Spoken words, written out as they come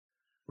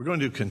We're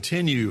going to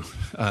continue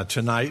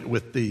tonight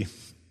with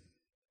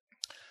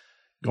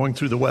going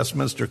through the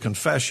Westminster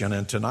Confession,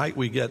 and tonight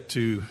we get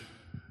to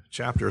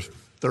chapter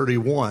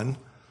 31.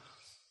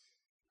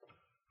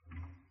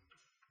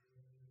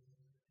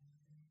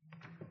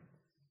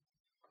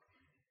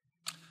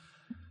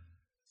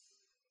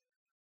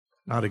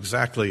 Not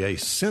exactly a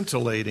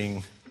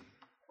scintillating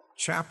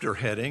chapter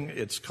heading.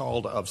 It's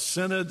called Of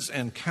Synods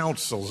and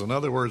Councils. In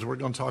other words, we're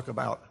going to talk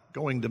about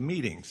going to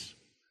meetings.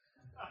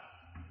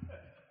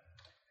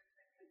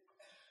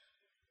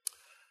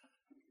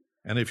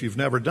 And if you've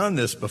never done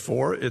this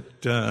before,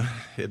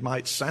 it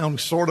might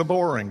sound sort of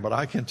boring, but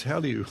I can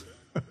tell you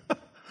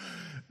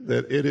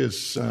that it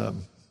is,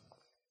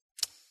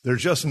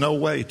 there's just no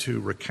way to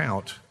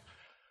recount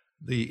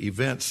the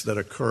events that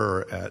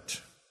occur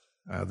at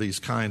these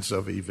kinds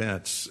of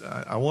events.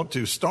 I want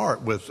to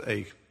start with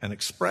an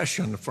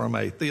expression from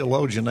a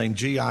theologian named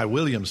G.I.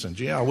 Williamson.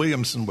 G.I.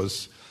 Williamson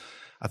was,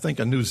 I think,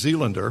 a New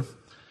Zealander,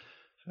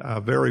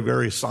 a very,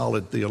 very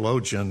solid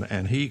theologian,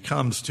 and he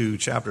comes to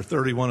chapter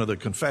 31 of the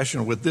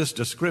Confession with this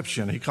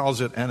description. He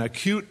calls it an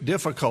acute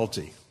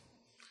difficulty.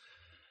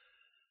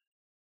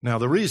 Now,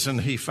 the reason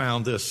he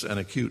found this an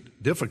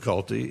acute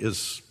difficulty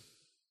is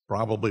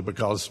probably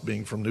because,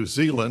 being from New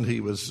Zealand,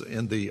 he was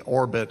in the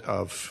orbit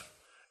of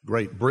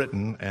Great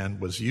Britain and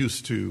was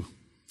used to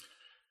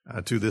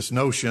this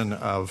notion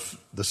of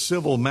the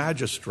civil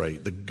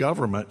magistrate, the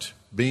government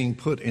being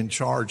put in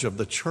charge of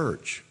the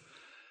church.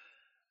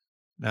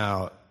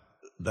 Now,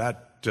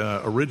 that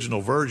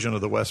original version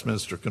of the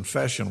Westminster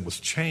Confession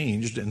was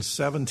changed in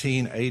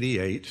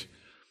 1788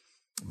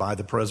 by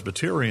the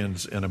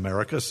Presbyterians in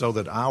America, so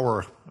that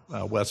our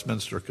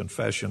Westminster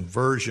Confession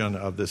version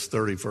of this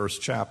 31st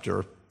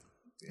chapter,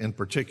 in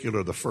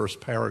particular the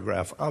first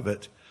paragraph of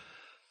it,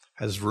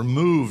 has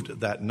removed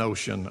that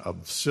notion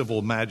of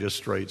civil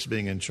magistrates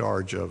being in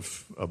charge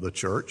of the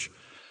church.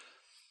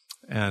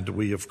 And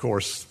we, of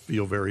course,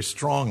 feel very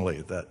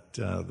strongly that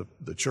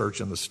the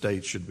church and the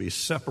state should be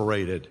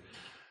separated.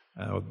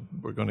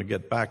 We're going to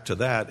get back to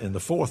that in the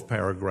fourth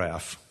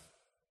paragraph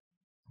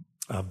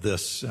of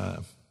this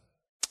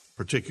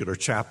particular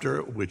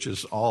chapter, which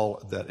is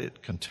all that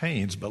it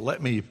contains. But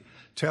let me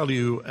tell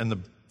you, in the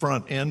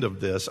front end of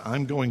this,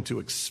 I'm going to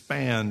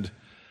expand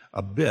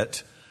a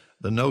bit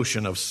the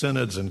notion of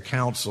synods and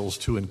councils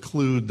to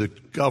include the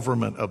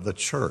government of the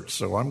church.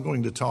 So I'm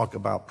going to talk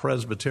about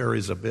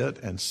presbyteries a bit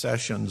and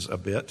sessions a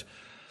bit,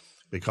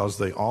 because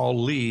they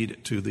all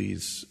lead to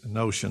these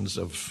notions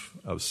of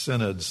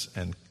synods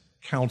and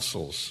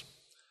councils.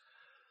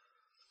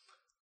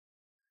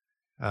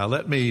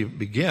 Let me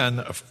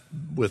begin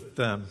with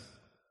the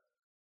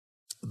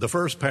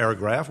first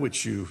paragraph,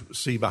 which you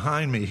see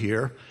behind me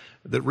here,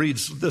 that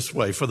reads this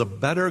way: "For the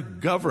better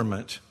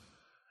government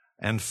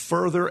and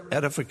further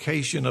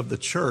edification of the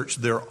church,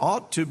 there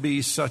ought to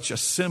be such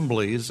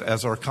assemblies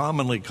as are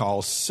commonly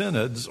called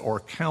synods or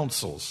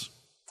councils.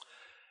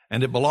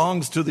 And it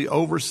belongs to the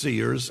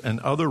overseers and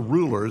other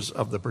rulers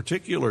of the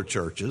particular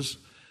churches,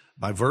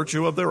 by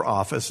virtue of their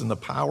office and the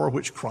power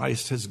which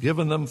Christ has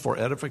given them for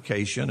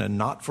edification and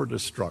not for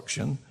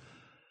destruction,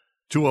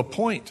 to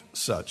appoint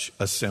such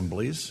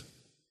assemblies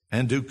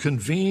and to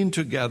convene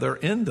together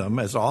in them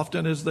as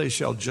often as they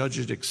shall judge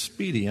it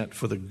expedient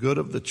for the good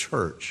of the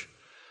church."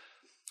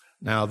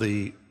 Now,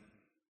 the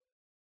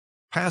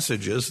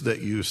passages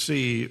that you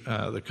see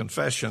the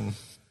confession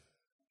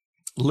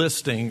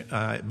listing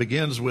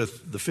begins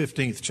with the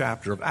 15th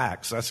chapter of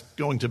Acts. That's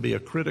going to be a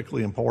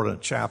critically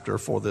important chapter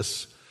for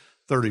this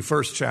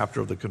 31st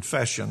chapter of the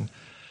confession,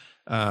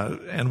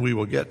 and we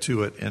will get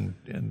to it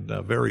in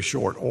very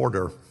short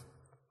order.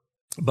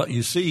 But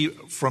you see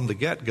from the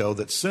get-go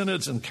that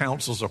synods and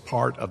councils are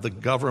part of the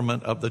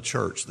government of the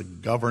church, the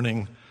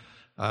governing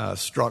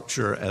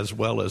structure as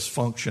well as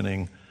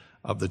functioning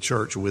of the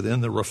church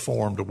within the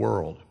Reformed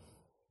world.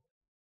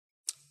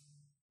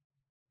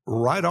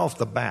 Right off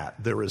the bat,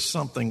 there is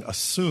something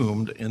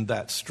assumed in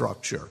that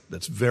structure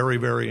that's very,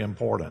 very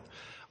important.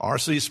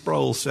 R.C.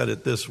 Sproul said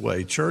it this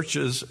way: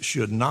 churches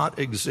should not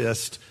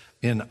exist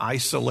in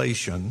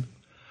isolation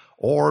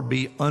or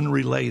be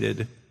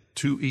unrelated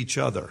to each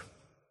other.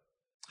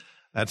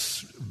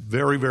 That's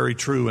very, very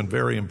true and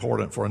very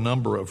important for a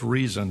number of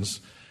reasons,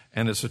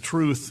 and it's a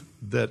truth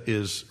that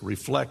is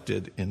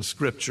reflected in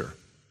Scripture.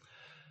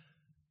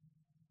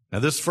 Now,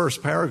 this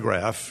first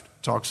paragraph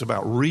talks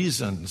about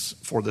reasons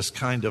for this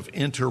kind of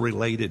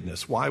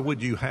interrelatedness. Why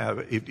would you have,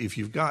 if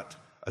you've got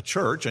a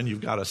church and you've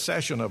got a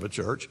session of a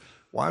church,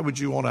 why would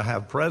you want to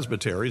have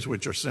presbyteries,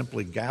 which are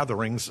simply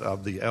gatherings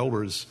of the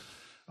elders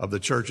of the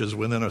churches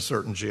within a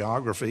certain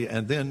geography,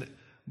 and then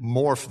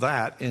morph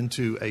that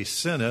into a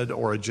synod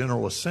or a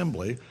general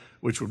assembly,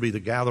 which would be the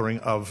gathering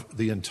of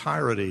the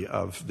entirety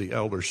of the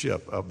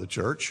eldership of the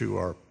church who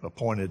are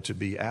appointed to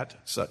be at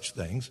such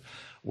things?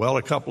 Well,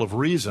 a couple of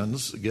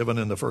reasons given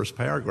in the first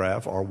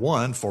paragraph are: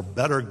 one, for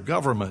better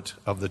government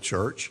of the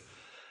church,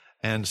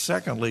 and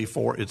secondly,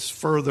 for its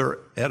further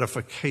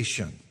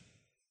edification.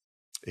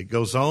 It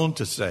goes on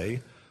to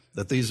say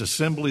that these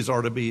assemblies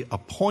are to be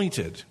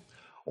appointed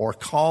or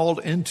called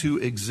into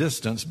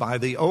existence by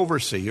the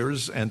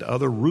overseers and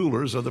other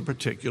rulers of the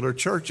particular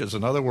churches.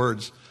 In other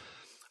words,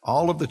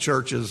 all of the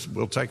churches,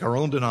 we'll take our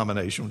own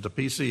denomination, the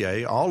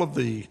PCA, all of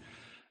the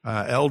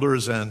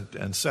elders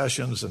and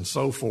sessions and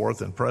so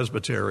forth and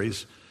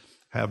presbyteries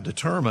have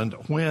determined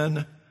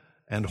when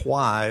and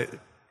why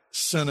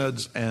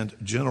synods and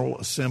general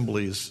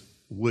assemblies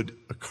would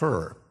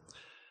occur.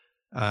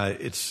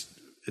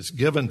 It's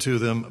given to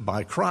them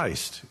by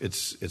Christ.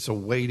 It's a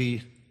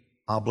weighty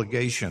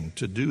obligation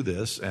to do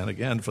this, and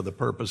again, for the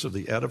purpose of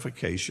the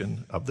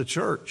edification of the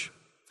church.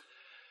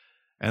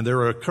 And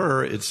there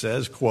occur, it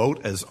says,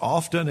 quote, as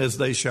often as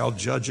they shall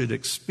judge it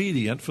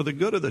expedient for the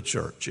good of the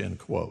church, end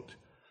quote.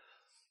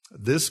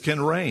 This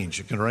can range.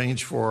 It can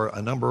range for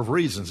a number of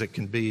reasons. It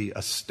can be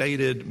a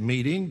stated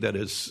meeting that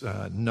is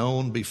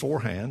known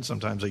beforehand,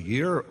 sometimes a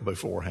year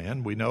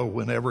beforehand. We know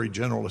when every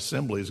General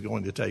Assembly is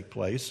going to take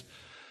place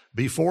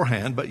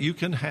beforehand, but you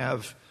can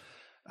have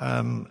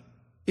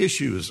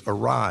issues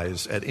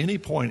arise at any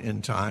point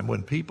in time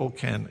when people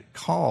can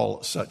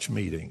call such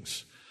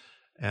meetings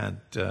and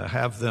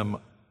have them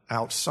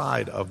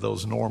outside of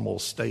those normal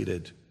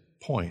stated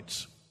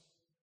points.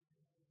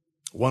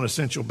 One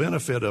essential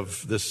benefit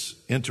of this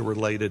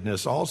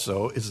interrelatedness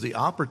also is the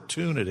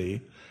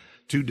opportunity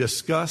to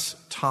discuss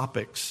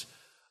topics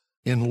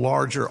in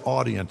larger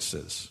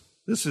audiences.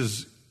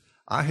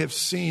 I have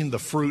seen the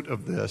fruit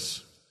of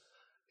this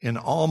in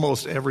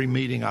almost every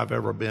meeting I've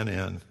ever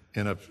been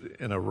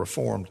in a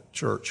Reformed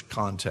church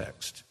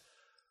context.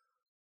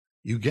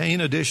 You gain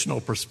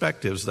additional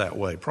perspectives that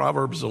way.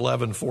 Proverbs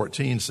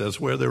 11:14 says,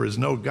 where there is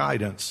no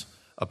guidance,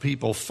 a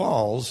people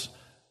falls,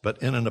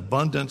 but in an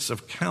abundance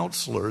of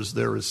counselors,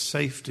 there is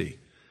safety.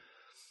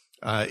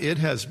 It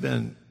has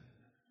been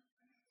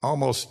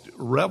almost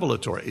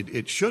revelatory.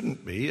 It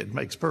shouldn't be. It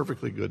makes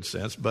perfectly good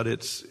sense, but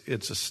it's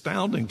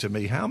astounding to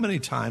me how many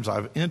times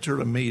I've entered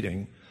a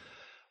meeting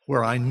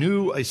where I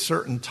knew a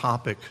certain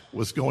topic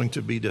was going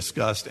to be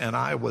discussed, and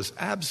I was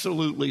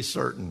absolutely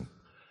certain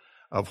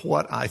of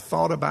what I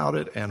thought about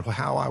it and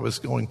how I was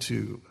going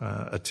to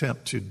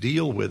attempt to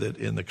deal with it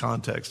in the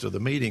context of the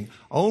meeting,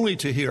 only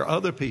to hear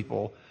other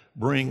people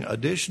bring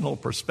additional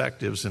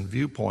perspectives and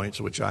viewpoints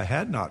which I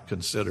had not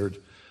considered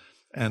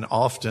and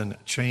often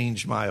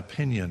change my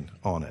opinion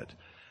on it.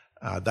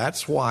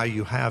 That's why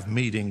you have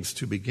meetings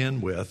to begin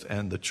with,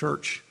 and the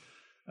church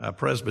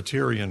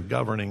Presbyterian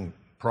governing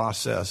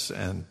process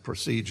and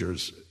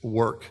procedures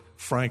work,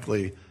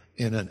 frankly,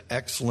 in an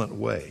excellent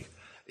way.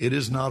 It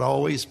is not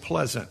always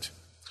pleasant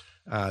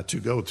to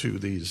go to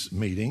these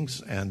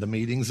meetings, and the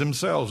meetings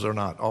themselves are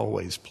not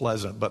always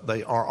pleasant, but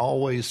they are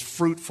always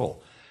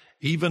fruitful,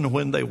 even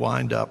when they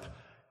wind up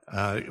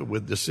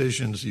with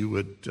decisions you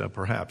would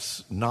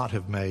perhaps not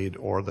have made,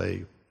 or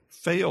they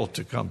fail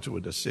to come to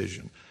a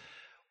decision.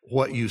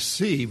 What you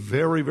see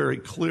very, very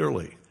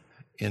clearly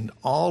in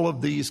all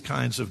of these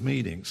kinds of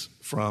meetings,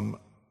 from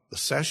the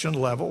session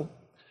level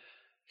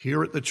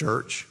here at the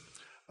church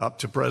up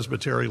to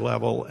presbytery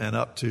level and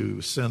up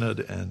to synod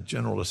and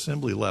general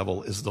assembly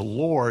level, is the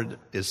Lord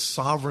is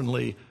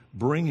sovereignly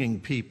bringing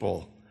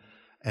people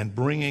and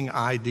bringing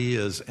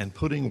ideas and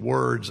putting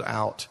words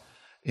out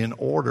in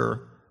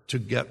order to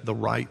get the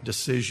right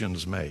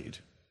decisions made.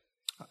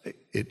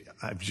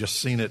 I've just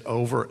seen it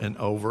over and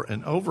over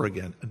and over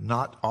again,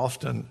 not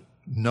often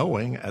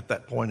knowing at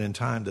that point in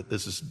time that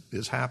this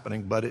is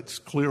happening, but it's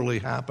clearly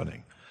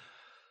happening.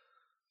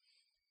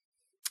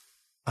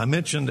 I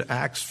mentioned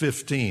Acts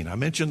 15. I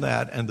mentioned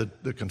that, and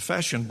the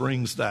confession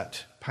brings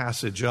that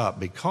passage up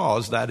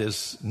because that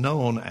is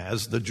known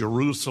as the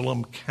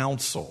Jerusalem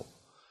Council.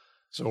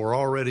 So we're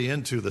already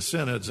into the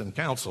synods and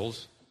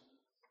councils.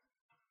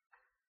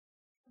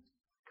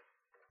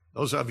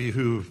 Those of you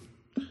who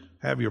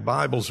have your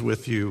Bibles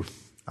with you,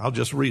 I'll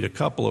just read a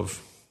couple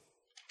of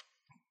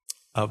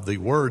the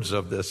words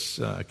of this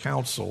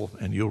council,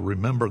 and you'll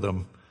remember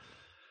them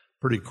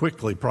pretty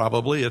quickly,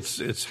 probably.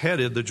 It's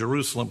headed the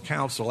Jerusalem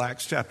Council.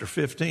 Acts chapter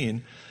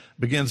 15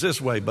 begins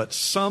this way: but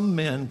some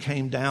men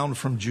came down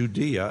from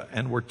Judea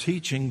and were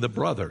teaching the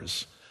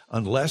brothers,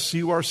 unless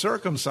you are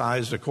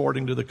circumcised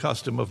according to the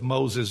custom of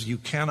Moses, you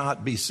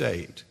cannot be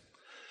saved.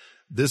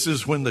 This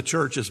is when the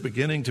church is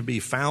beginning to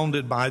be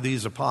founded by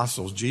these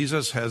apostles.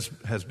 Jesus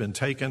has been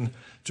taken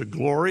to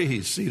glory.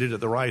 He's seated at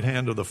the right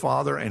hand of the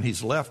Father, and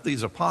he's left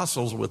these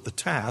apostles with the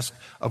task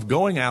of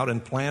going out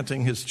and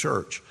planting his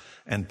church.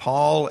 And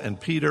Paul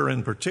and Peter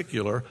in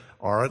particular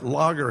are at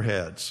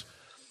loggerheads,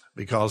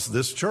 because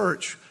this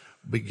church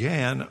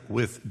began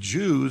with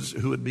Jews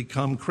who had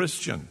become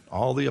Christian.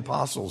 All the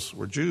apostles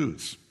were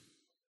Jews.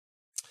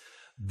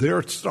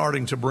 They're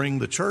starting to bring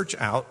the church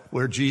out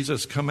where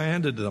Jesus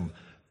commanded them,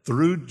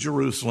 through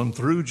Jerusalem,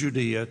 through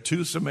Judea,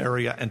 to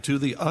Samaria, and to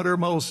the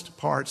uttermost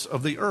parts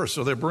of the earth.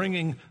 So they're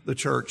bringing the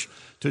church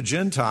to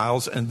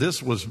Gentiles, and this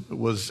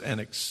was an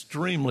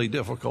extremely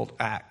difficult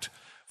act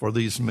for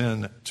these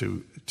men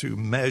to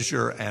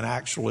measure and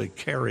actually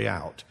carry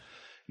out.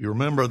 You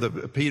remember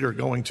Peter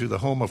going to the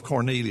home of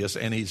Cornelius,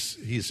 and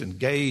he's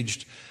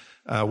engaged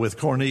with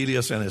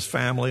Cornelius and his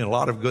family, and a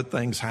lot of good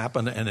things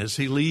happen. And as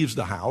he leaves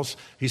the house,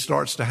 he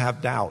starts to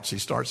have doubts. He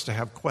starts to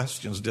have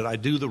questions. Did I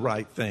do the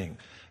right thing?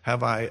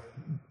 Have I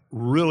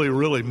really,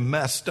 really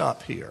messed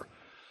up here?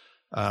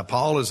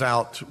 Paul is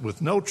out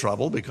with no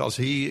trouble because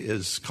he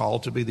is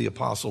called to be the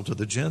apostle to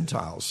the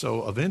Gentiles.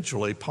 So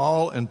eventually,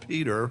 Paul and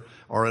Peter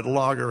are at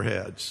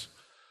loggerheads.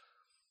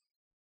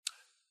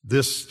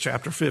 This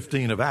chapter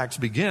 15 of Acts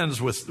begins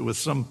with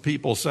some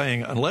people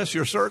saying, unless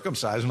you're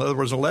circumcised, in other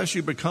words, unless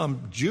you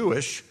become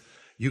Jewish,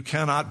 you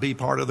cannot be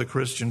part of the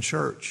Christian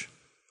church.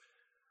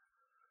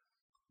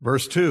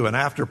 Verse 2, and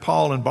after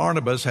Paul and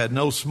Barnabas had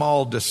no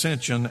small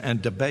dissension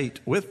and debate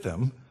with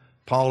them,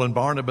 Paul and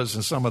Barnabas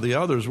and some of the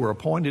others were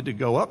appointed to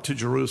go up to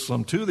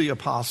Jerusalem to the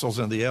apostles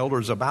and the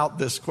elders about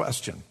this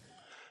question.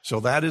 So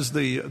that is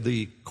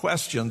the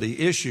question,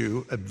 the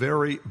issue, a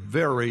very,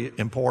 very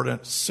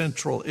important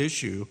central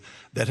issue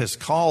that has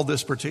called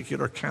this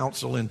particular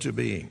council into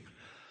being.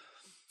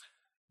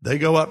 They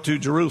go up to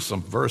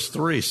Jerusalem, verse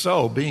 3.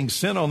 So, being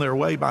sent on their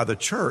way by the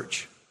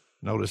church,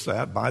 notice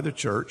that, by the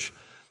church,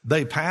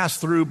 they passed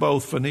through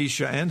both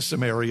Phoenicia and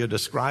Samaria,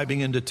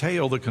 describing in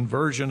detail the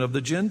conversion of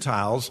the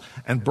Gentiles,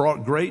 and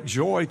brought great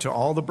joy to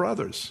all the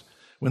brothers.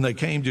 When they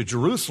came to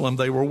Jerusalem,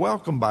 they were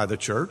welcomed by the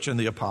church and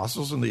the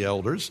apostles and the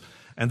elders,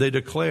 and they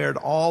declared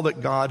all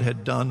that God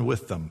had done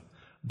with them.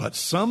 But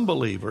some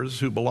believers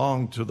who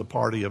belonged to the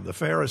party of the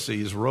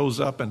Pharisees rose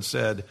up and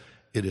said,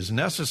 it is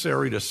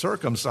necessary to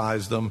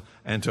circumcise them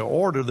and to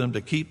order them to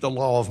keep the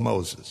law of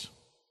Moses.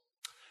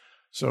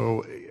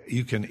 So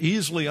you can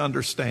easily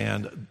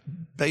understand,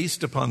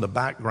 based upon the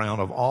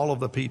background of all of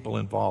the people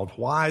involved,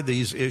 why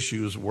these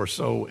issues were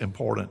so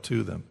important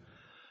to them.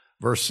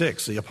 Verse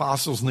 6, the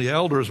apostles and the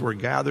elders were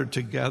gathered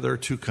together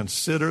to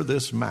consider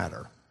this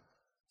matter.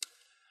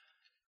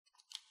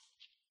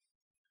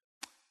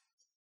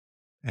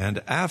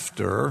 And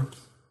after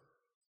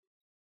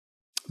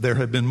there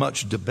had been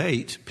much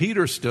debate,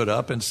 Peter stood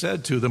up and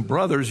said to them,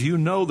 brothers, you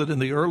know that in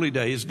the early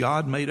days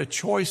God made a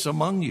choice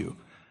among you,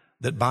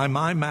 that by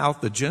my mouth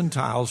the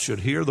Gentiles should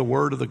hear the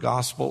word of the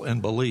gospel and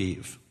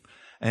believe.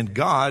 And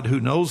God, who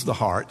knows the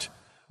heart,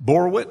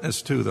 bore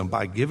witness to them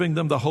by giving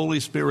them the Holy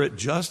Spirit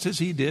just as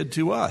he did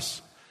to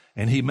us.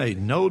 And he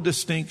made no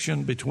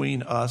distinction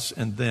between us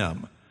and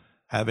them,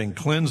 having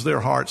cleansed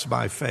their hearts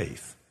by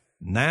faith.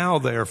 Now,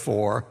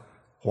 therefore,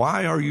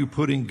 why are you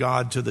putting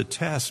God to the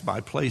test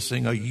by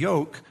placing a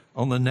yoke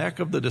on the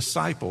neck of the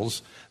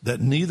disciples that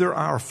neither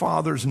our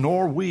fathers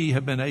nor we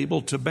have been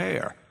able to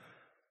bear?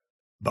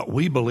 But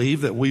we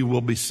believe that we will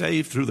be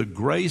saved through the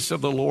grace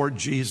of the Lord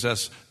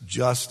Jesus,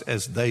 just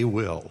as they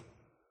will.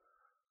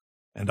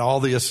 And all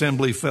the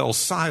assembly fell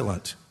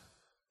silent,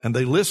 and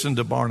they listened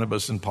to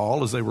Barnabas and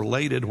Paul as they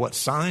related what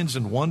signs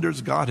and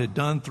wonders God had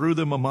done through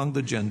them among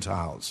the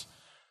Gentiles.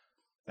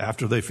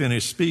 After they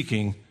finished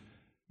speaking,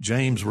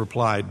 James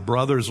replied,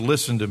 brothers,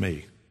 listen to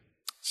me.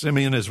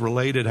 Simeon has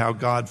related how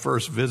God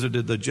first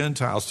visited the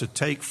Gentiles to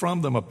take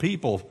from them a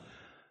people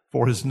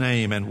for his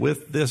name, and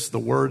with this the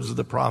words of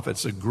the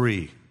prophets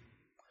agree.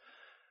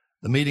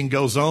 The meeting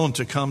goes on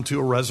to come to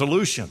a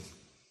resolution,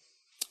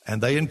 and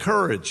they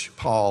encourage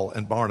Paul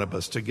and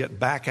Barnabas to get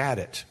back at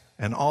it,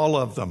 and all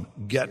of them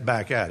get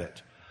back at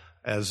it.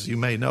 As you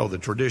may know, the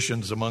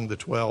traditions among the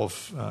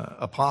 12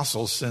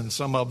 apostles send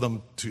some of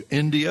them to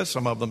India,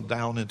 some of them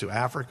down into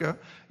Africa,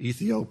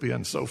 Ethiopia,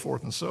 and so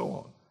forth and so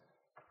on.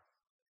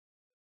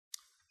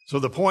 So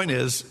the point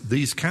is,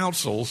 these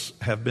councils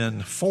have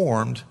been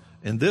formed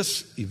in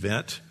this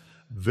event,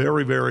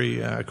 very,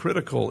 very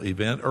critical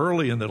event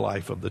early in the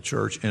life of the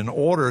church, in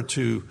order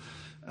to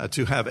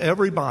have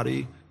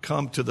everybody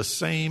come to the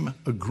same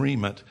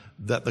agreement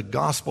that the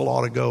gospel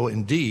ought to go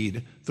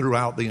indeed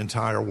throughout the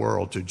entire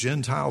world, to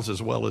Gentiles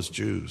as well as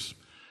Jews.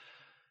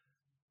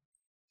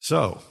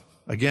 So,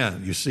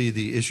 again, you see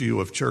the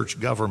issue of church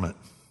government.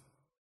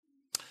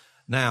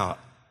 Now,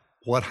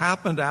 what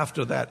happened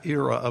after that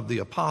era of the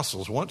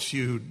apostles, once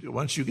you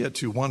get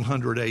to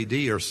 100 AD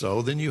or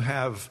so, then you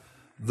have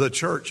the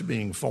church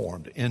being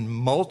formed in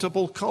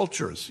multiple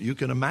cultures. You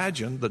can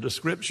imagine the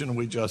description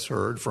we just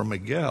heard from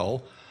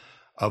Miguel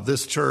of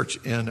this church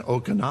in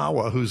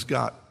Okinawa, who's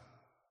got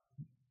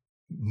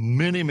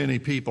many, many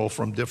people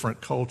from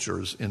different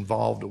cultures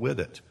involved with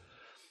it.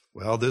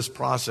 Well, this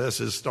process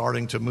is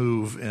starting to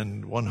move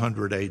in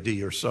 100 AD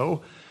or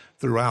so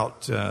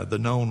throughout the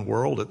known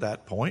world at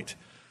that point.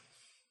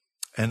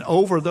 And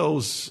over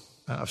those,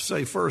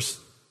 say, first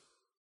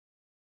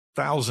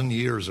 1,000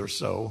 years or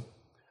so,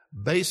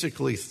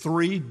 basically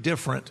 3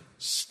 different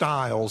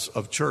styles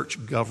of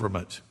church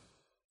government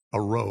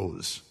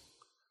arose.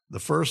 The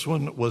first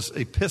one was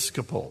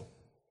Episcopal.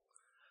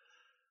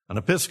 An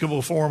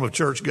Episcopal form of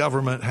church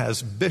government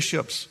has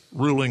bishops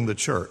ruling the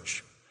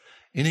church.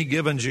 Any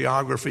given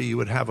geography, you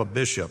would have a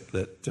bishop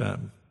that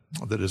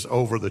is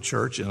over the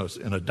church.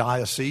 In a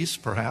diocese,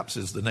 perhaps,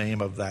 is the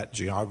name of that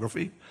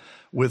geography,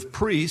 with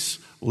priests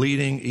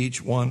leading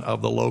each one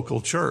of the local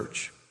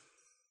church.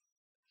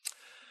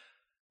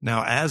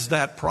 Now, as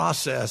that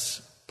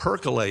process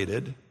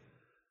percolated,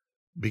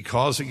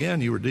 because,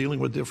 again, you were dealing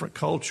with different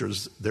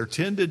cultures, there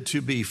tended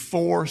to be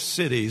 4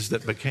 cities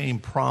that became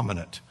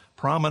prominent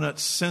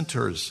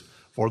centers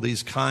for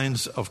these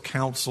kinds of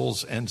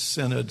councils and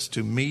synods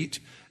to meet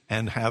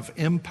and have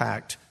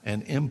impact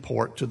and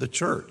import to the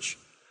church.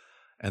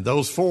 And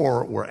those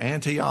 4 were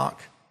Antioch,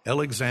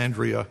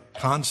 Alexandria,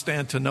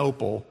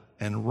 Constantinople,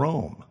 and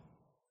Rome.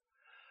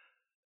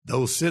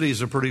 Those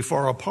cities are pretty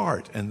far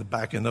apart. And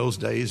back in those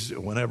days,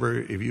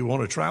 if you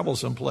want to travel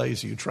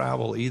someplace, you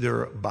travel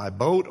either by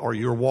boat or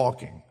you're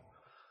walking.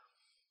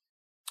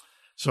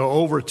 So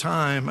over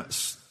time,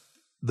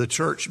 the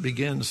church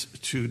begins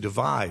to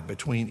divide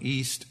between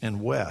East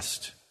and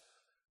West.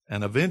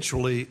 And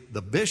eventually,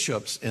 the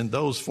bishops in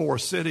those 4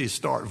 cities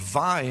start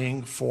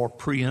vying for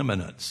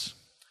preeminence.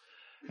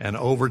 And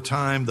over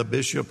time, the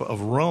Bishop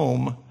of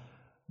Rome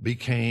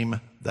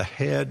became the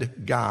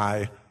head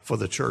guy for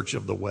the Church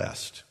of the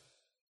West.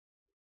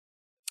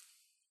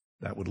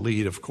 That would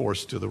lead, of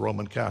course, to the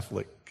Roman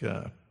Catholic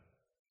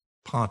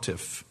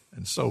pontiff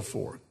and so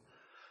forth.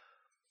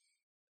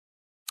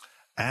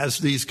 As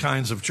these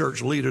kinds of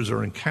church leaders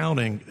are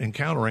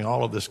encountering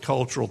all of this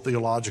cultural,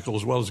 theological,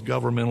 as well as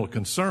governmental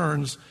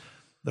concerns,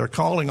 they're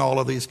calling all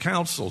of these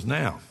councils.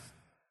 Now,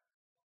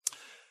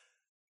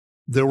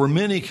 there were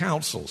many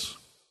councils,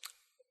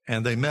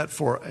 and they met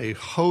for a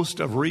host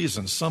of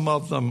reasons, some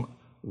of them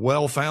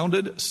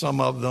well-founded, some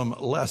of them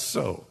less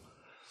so.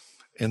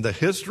 In the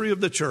history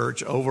of the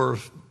church,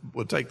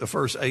 we'll take the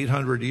first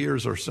 800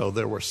 years or so,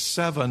 there were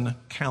 7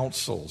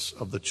 councils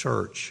of the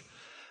church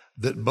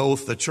that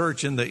both the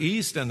church in the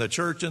East and the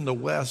church in the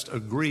West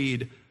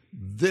agreed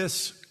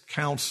this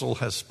council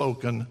has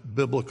spoken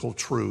biblical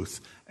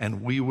truth,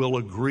 and we will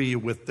agree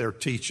with their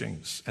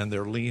teachings and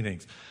their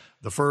leanings.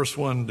 The first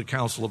one, the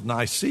Council of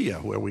Nicaea,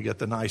 where we get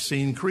the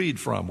Nicene Creed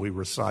from, we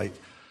recite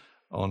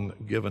on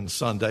given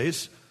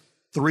Sundays,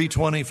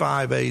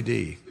 325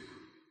 A.D.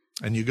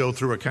 And you go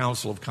through a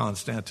Council of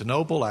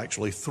Constantinople.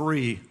 Actually,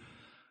 3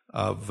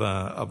 of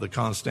the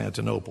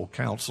Constantinople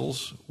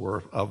councils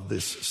were of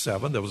this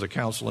 7. There was a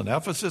council in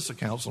Ephesus, a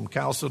council in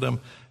Chalcedon,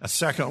 a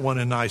second one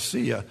in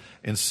Nicaea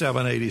in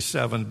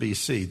 787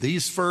 BC.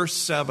 These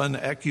first 7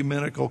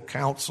 ecumenical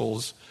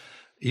councils,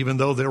 even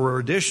though there were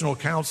additional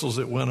councils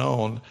that went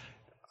on,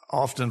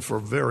 often for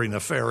very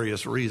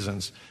nefarious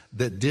reasons,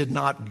 that did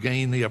not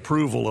gain the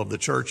approval of the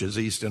churches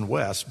East and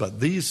West, but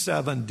these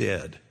 7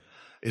 did.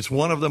 It's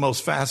one of the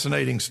most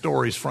fascinating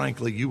stories,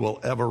 frankly, you will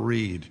ever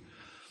read.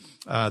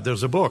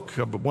 There's a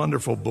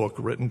wonderful book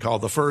written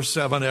called The First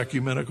 7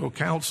 Ecumenical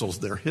Councils,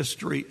 Their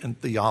History and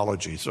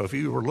Theology. So if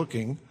you were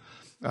looking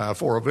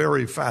for a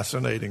very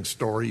fascinating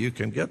story, you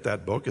can get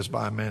that book. It's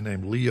by a man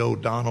named Leo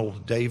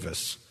Donald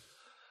Davis.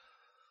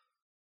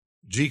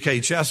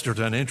 G.K.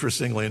 Chesterton,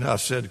 interestingly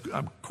enough, said,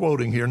 I'm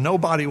quoting here,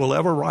 "Nobody will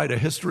ever write a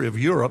history of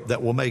Europe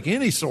that will make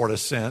any sort of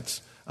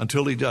sense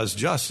until he does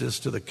justice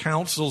to the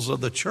councils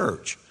of the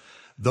church,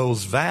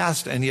 those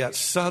vast and yet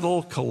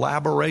subtle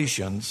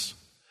collaborations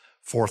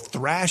for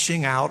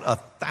thrashing out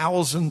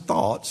 1,000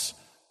 thoughts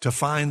to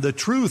find the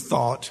true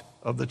thought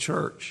of the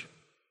church."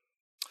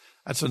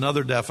 That's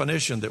another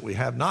definition that we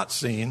have not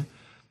seen.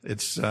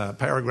 It's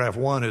paragraph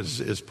 1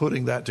 is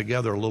putting that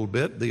together a little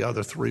bit. The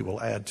other 3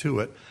 will add to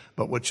it.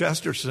 But with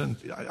Chesterton,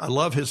 I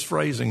love his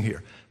phrasing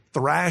here,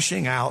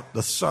 thrashing out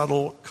the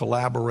subtle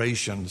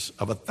collaborations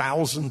of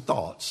 1,000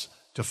 thoughts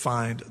to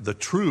find the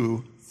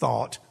true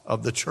thought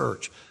of the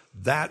church.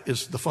 That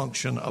is the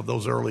function of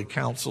those early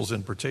councils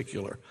in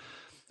particular.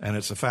 And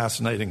it's a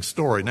fascinating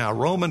story. Now,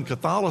 Roman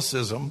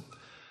Catholicism,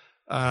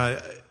 on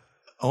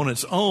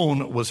its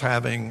own, was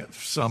having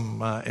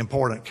some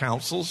important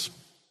councils.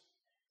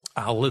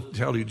 I'll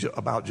tell you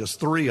about just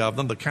 3 of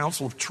them. The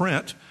Council of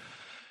Trent,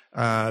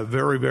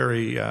 very,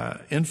 very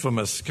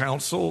infamous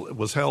council. It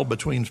was held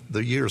between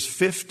the years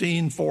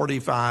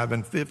 1545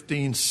 and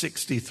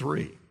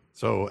 1563.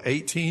 So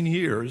 18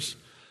 years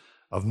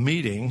of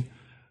meeting,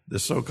 the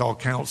so-called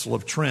Council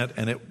of Trent,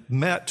 and it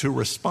met to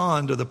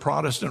respond to the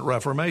Protestant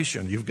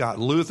Reformation. You've got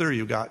Luther,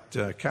 you've got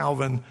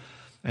Calvin,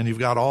 and you've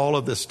got all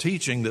of this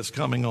teaching that's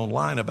coming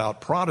online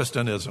about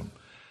Protestantism.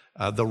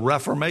 The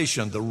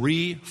Reformation, the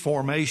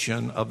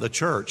reformation of the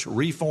church.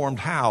 Reformed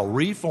how?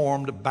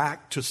 Reformed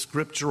back to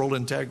scriptural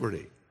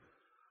integrity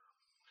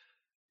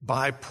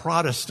by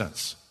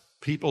Protestants,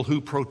 people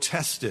who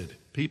protested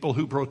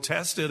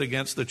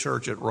against the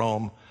church at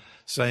Rome,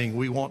 saying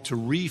we want to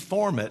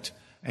reform it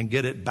and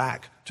get it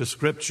back to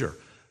Scripture.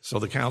 So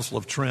the Council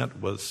of Trent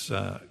was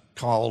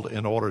called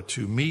in order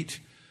to meet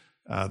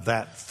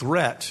that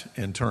threat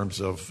in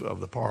terms of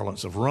the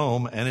parlance of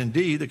Rome. And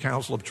indeed, the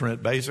Council of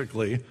Trent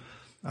basically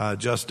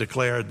just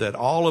declared that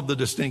all of the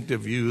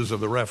distinctive views of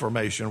the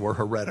Reformation were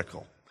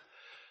heretical.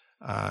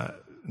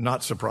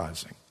 Not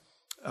surprising.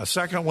 A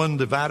second one,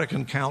 the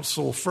Vatican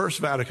Council, First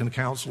Vatican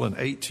Council in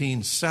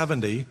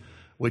 1870,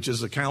 which is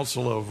the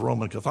Council of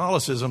Roman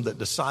Catholicism that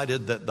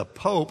decided that the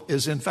Pope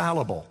is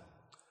infallible.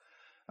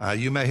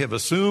 You may have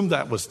assumed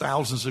that was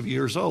thousands of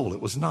years old.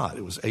 It was not.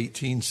 It was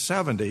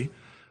 1870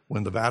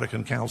 when the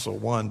Vatican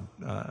Council I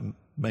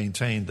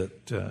maintained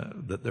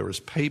that there is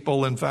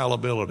papal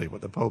infallibility,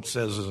 what the Pope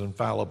says is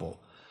infallible,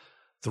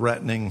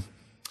 threatening,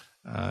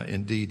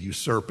 indeed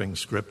usurping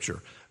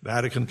Scripture.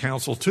 Vatican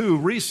Council II,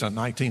 recent,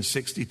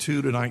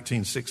 1962 to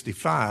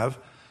 1965,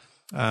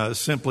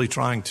 simply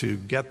trying to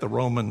get the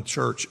Roman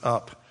Church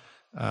up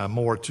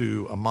more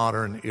to a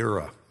modern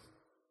era.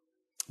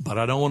 But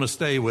I don't want to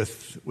stay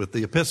with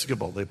the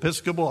Episcopal. The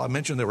Episcopal, I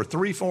mentioned there were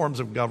three forms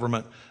of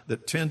government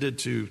that tended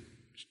to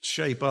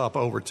shape up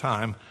over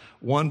time,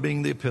 one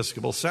being the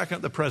Episcopal,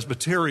 second, the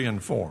Presbyterian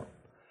form.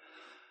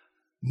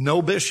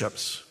 No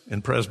bishops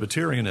in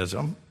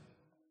Presbyterianism.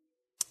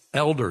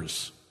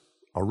 Elders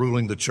are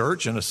ruling the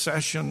church in a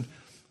session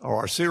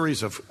or a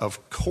series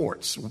of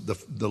courts.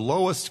 The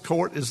lowest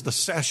court is the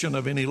session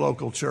of any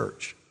local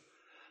church,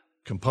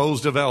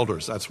 composed of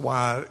elders. That's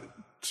why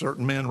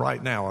certain men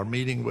right now are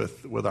meeting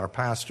with our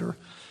pastor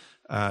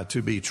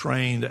to be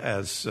trained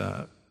as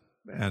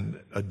and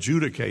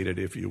adjudicated,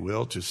 if you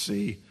will, to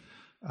see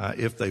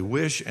if they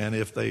wish and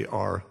if they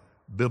are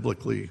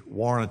biblically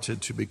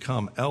warranted to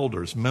become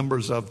elders,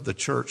 members of the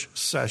church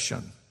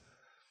session.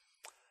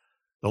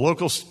 The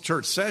local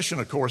church session,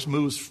 of course,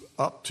 moves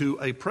up to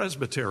a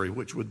presbytery,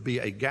 which would be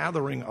a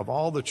gathering of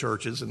all the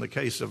churches. In the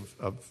case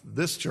of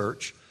this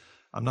church,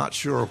 I'm not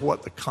sure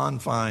what the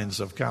confines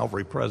of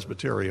Calvary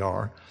Presbytery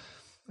are,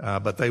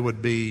 but they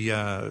would be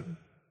a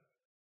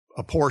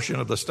portion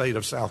of the state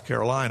of South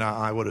Carolina,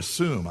 I would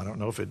assume. I don't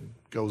know if it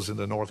goes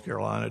into North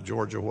Carolina,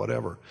 Georgia,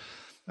 whatever.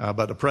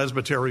 But a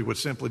presbytery would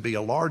simply be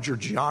a larger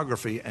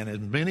geography, and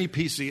in many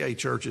PCA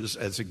churches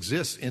as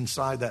exists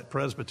inside that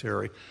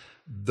presbytery,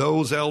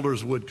 those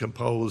elders would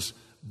compose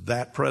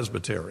that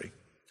presbytery.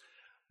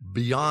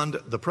 Beyond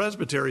the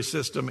presbytery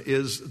system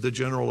is the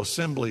General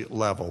Assembly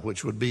level,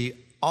 which would be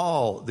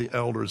all the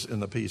elders in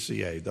the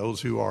PCA,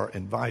 those who are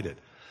invited.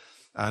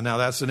 Now,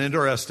 that's an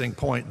interesting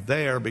point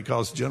there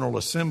because General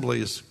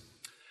Assemblies,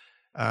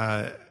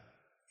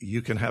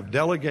 you can have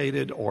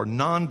delegated or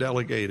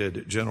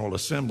non-delegated General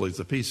Assemblies.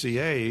 The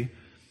PCA,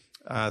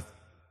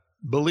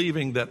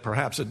 believing that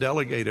perhaps a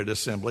delegated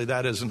assembly,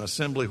 that is an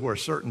assembly where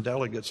certain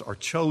delegates are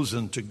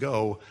chosen to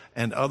go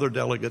and other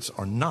delegates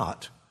are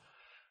not.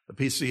 The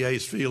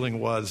PCA's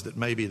feeling was that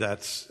maybe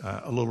that's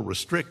a little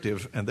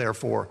restrictive and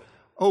therefore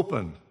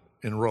open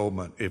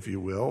enrollment, if you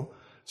will.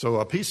 So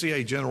a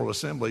PCA General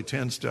Assembly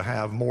tends to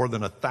have more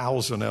than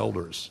 1,000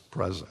 elders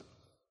present.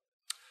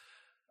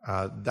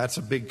 That's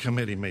a big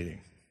committee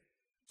meeting,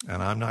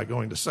 and I'm not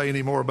going to say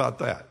any more about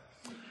that.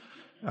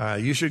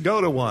 You should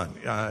go to one.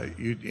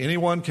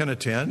 Anyone can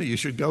attend. You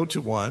should go to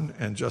one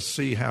and just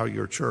see how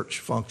your church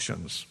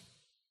functions.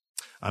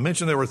 I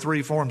mentioned there were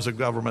three forms of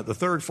government. The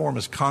third form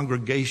is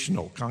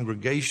congregational.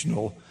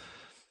 Congregational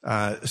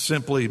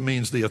simply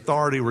means the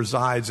authority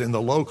resides in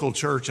the local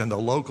church and the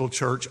local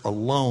church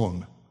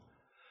alone.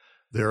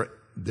 There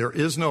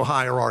is no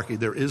hierarchy.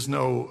 There is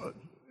no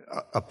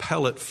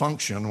appellate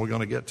function. We're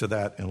going to get to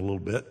that in a little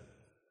bit.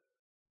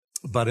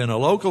 But in a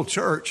local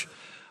church,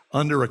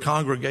 under a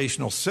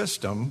congregational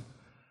system,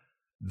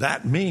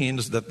 that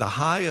means that the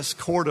highest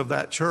court of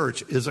that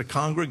church is a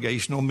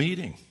congregational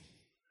meeting.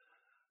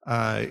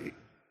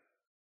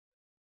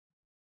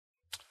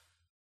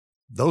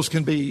 Those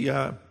can be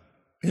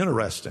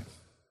interesting,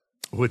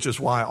 which is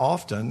why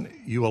often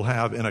you will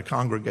have in a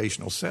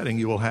congregational setting,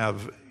 you will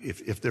have,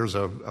 if there's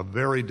a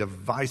very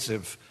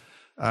divisive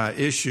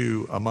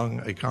issue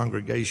among a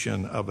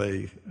congregation of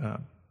a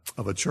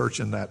church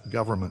in that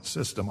government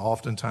system,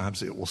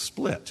 oftentimes it will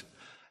split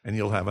and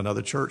you'll have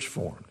another church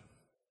formed.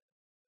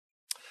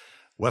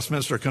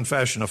 Westminster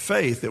Confession of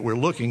Faith that we're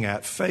looking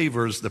at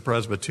favors the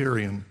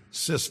Presbyterian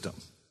system.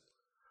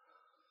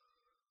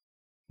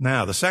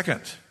 Now, the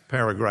second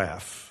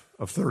paragraph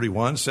of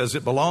 31 says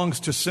it belongs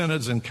to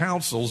synods and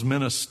councils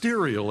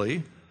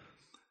ministerially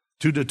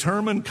to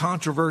determine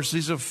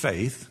controversies of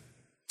faith,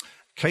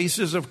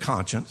 cases of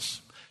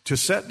conscience, to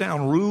set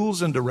down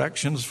rules and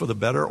directions for the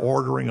better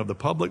ordering of the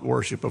public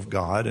worship of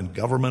God and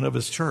government of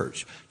His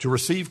church, to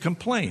receive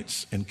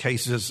complaints in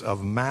cases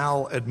of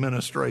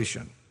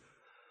maladministration,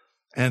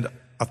 and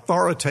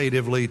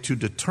authoritatively to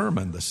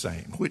determine the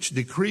same, which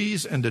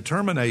decrees and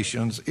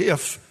determinations,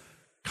 if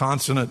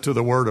consonant to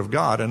the Word of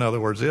God, in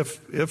other words,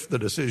 if the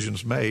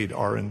decisions made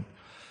are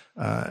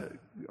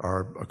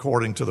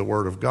according to the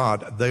Word of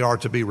God, they are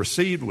to be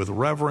received with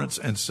reverence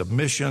and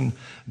submission,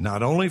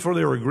 not only for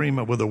their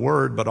agreement with the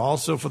Word, but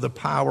also for the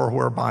power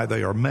whereby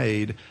they are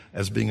made,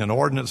 as being an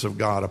ordinance of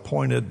God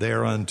appointed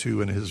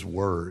thereunto in His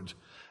Word.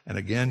 And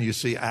again, you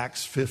see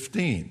Acts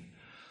 15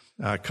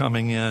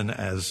 coming in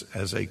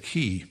as a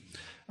key.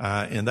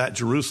 In that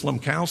Jerusalem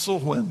council,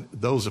 when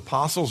those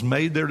apostles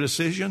made their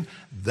decision,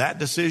 that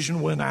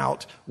decision went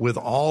out with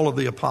all of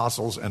the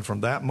apostles, and from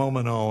that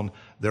moment on,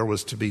 there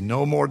was to be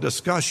no more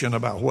discussion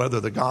about whether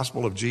the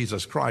gospel of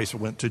Jesus Christ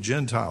went to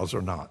Gentiles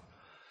or not.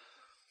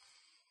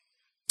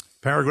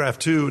 Paragraph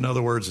 2, in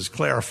other words, is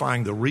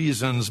clarifying the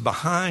reasons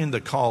behind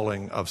the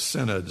calling of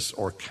synods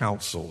or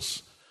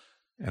councils.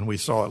 And we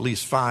saw at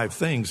least 5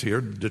 things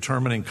here: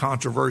 determining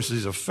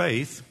controversies of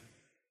faith,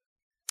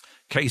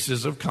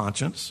 cases of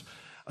conscience,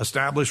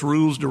 establish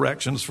rules,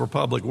 directions for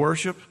public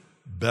worship,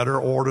 better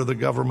order the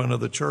government of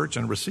the church,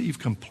 and receive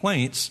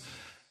complaints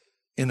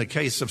in the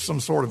case of some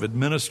sort of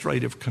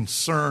administrative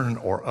concern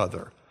or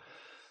other.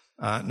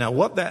 Now,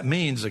 what that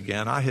means,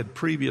 again, I had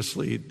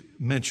previously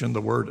mentioned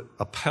the word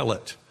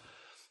appellate,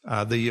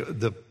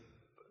 the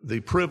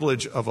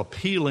privilege of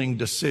appealing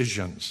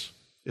decisions.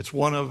 It's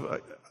one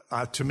of,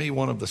 to me,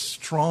 one of the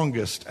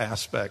strongest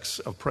aspects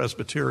of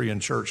Presbyterian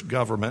church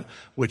government,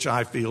 which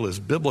I feel is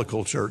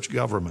biblical church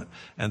government.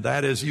 And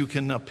that is, you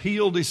can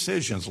appeal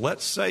decisions.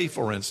 Let's say,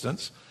 for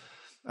instance,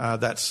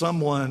 that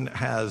someone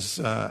has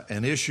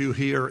an issue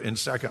here in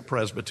Second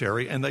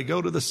Presbytery, and they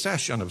go to the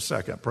session of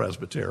Second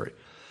Presbytery.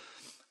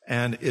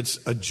 And it's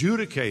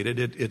adjudicated,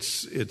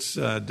 it's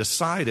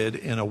decided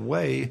in a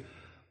way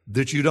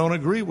that you don't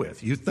agree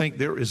with. You think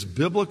there is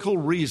biblical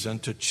reason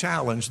to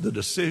challenge the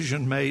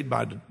decision made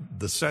by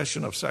the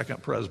session of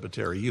Second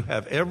Presbytery. You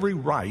have every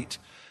right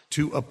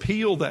to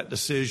appeal that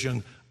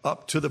decision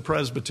up to the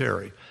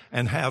presbytery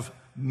and have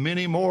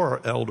many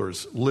more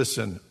elders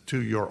listen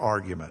to your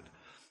argument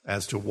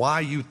as to why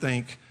you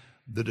think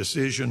the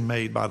decision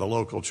made by the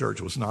local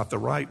church was not the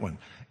right one.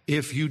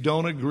 If you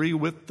don't agree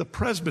with the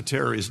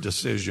presbytery's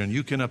decision,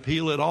 you can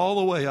appeal it all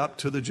the way up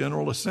to the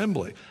General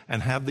Assembly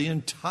and have the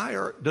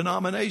entire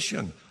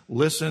denomination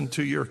listen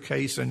to your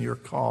case and your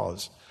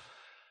cause.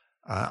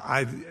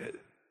 I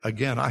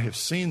have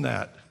seen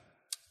that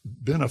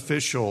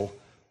beneficial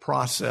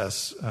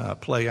process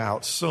play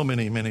out so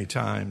many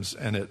times,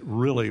 and it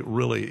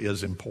really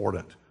is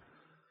important.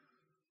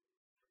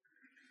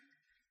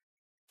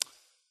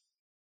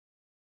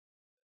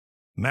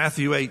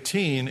 Matthew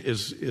 18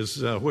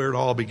 is where it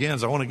all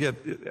begins. I want to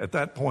get at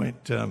that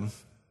point.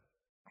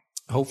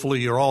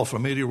 Hopefully you're all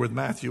familiar with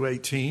Matthew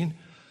 18.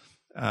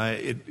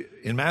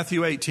 In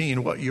Matthew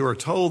 18, what you are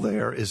told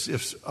there is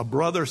if a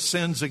brother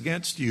sins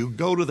against you,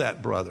 go to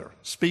that brother.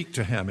 Speak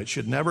to him. It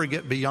should never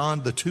get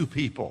beyond the two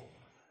people.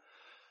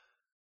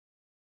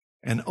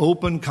 An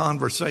open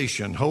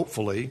conversation,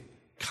 hopefully,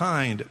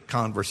 kind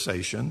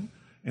conversation,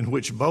 in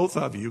which both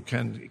of you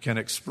can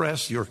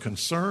express your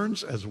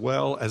concerns as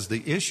well as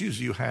the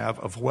issues you have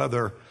of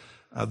whether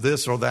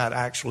this or that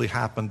actually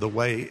happened the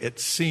way it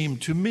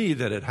seemed to me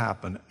that it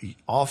happened.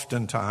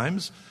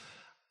 Oftentimes,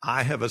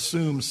 I have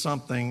assumed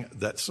something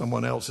that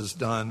someone else has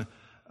done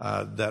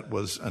that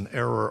was an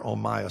error on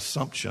my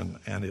assumption,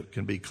 and it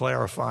can be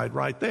clarified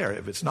right there.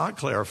 If it's not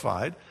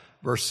clarified,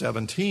 verse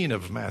 17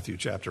 of Matthew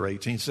chapter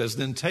 18 says,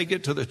 then take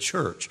it to the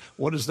church.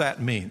 What does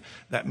that mean?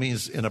 That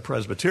means in a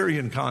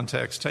Presbyterian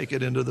context, take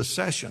it into the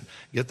session.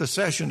 Get the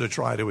session to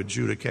try to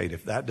adjudicate.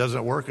 If that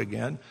doesn't work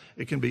again,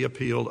 it can be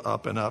appealed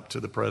up and up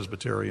to the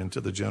Presbyterian, to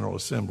the General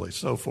Assembly,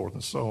 so forth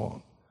and so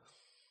on.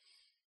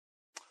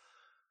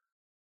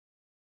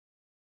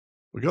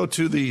 We go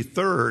to the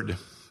third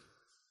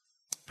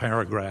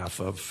paragraph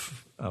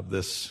of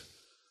this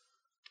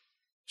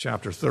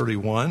chapter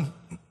 31.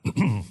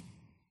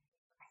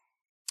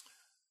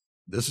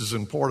 This is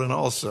important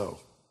also.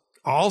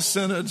 All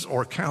synods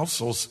or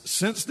councils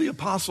since the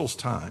apostles'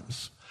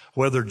 times,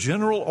 whether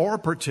general or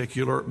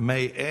particular,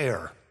 may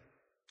err.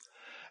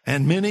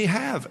 And many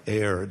have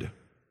erred.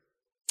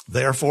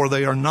 Therefore,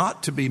 they are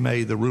not to be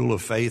made the rule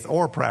of faith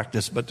or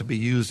practice, but to be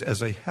used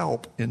as a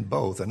help in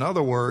both. In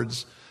other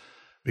words,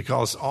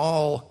 because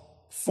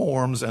all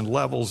forms and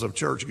levels of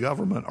church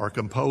government are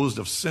composed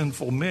of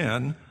sinful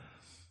men,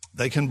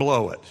 they can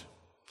blow it.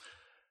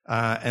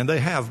 And they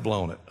have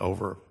blown it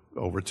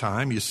over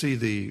time. You see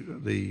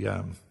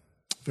the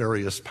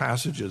various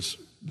passages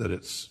that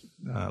it's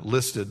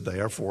listed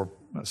there for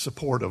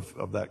support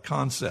of that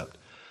concept.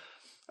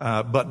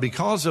 But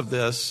because of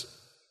this,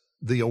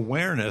 the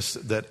awareness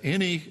that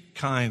any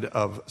kind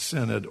of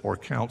synod or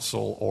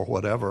council or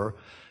whatever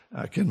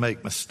can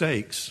make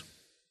mistakes,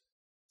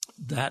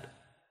 that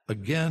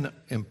again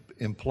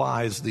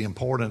implies the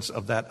importance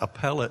of that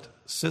appellate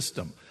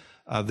system.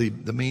 The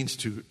means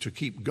to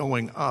keep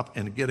going up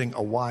and getting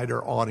a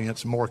wider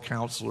audience, more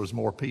counselors,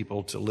 more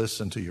people to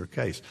listen to your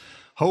case.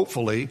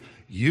 Hopefully,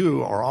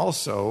 you are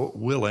also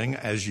willing,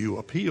 as you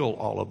appeal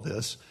all of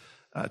this,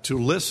 to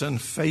listen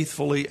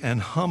faithfully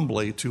and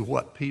humbly to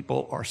what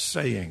people are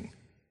saying.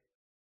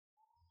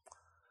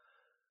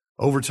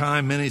 Over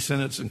time, many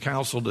synods and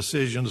council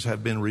decisions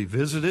have been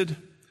revisited.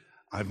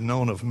 I've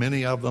known of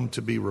many of them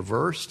to be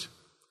reversed.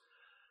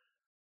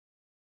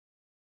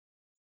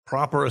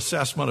 Proper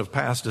assessment of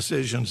past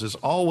decisions is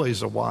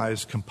always a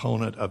wise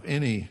component of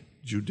any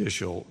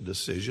judicial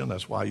decision.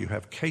 That's why you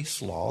have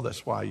case law.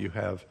 That's why you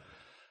have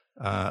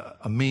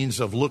a means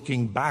of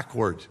looking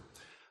backward.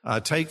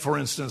 Take, for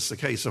instance, the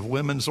case of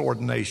women's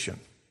ordination.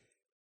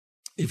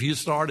 If you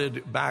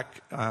started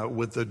back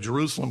with the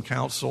Jerusalem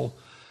Council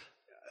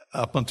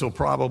up until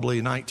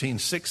probably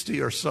 1960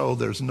 or so,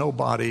 there's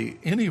nobody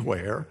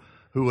anywhere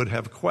who would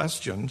have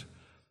questioned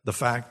the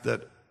fact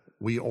that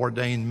we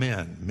ordain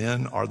men.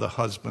 Men are the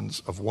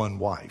husbands of one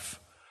wife,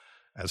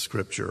 as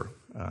Scripture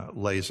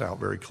lays out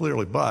very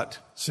clearly. But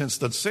since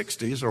the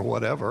 60s or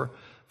whatever,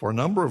 for a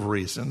number of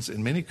reasons,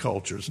 in many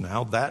cultures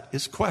now, that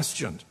is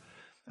questioned.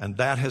 And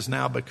that has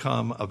now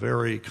become a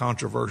very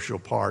controversial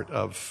part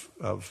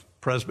of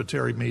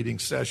presbytery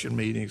meetings, session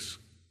meetings,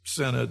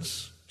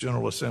 synods,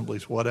 general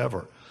assemblies,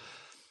 whatever.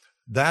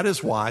 That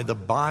is why the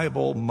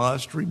Bible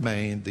must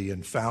remain the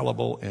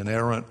infallible,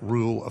 inerrant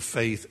rule of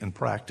faith and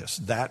practice.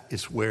 That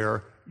is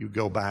where you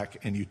go back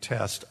and you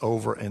test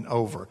over and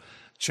over.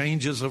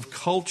 Changes of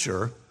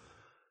culture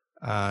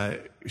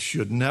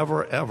should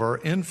never, ever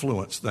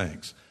influence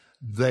things.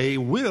 They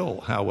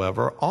will,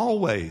 however,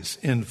 always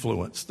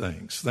influence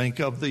things. Think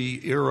of the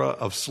era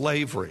of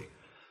slavery.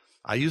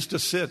 I used to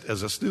sit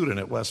as a student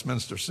at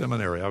Westminster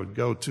Seminary. I would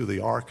go to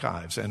the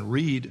archives and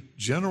read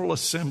General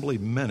Assembly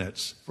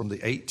minutes from the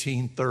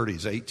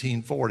 1830s,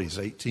 1840s,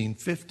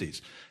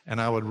 1850s. And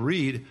I would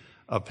read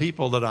of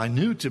people that I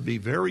knew to be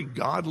very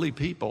godly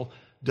people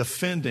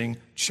defending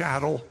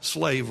chattel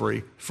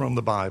slavery from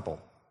the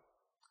Bible.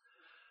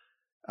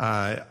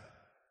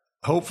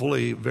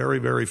 Hopefully, very,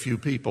 very few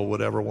people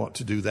would ever want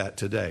to do that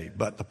today.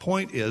 But the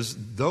point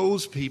is,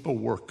 those people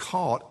were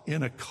caught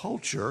in a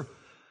culture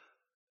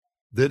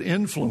that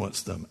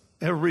influenced them.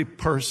 Every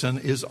person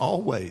is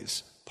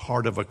always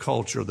part of a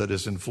culture that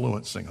is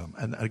influencing them.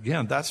 And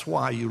again, that's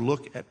why you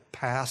look at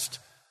past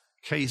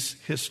case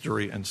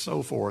history and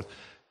so forth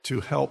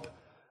to help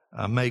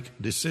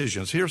make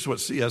decisions. Here's what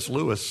C.S.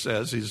 Lewis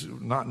says. He's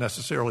not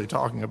necessarily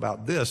talking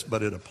about this,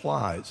 but it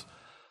applies.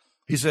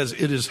 He says,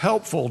 "It is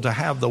helpful to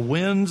have the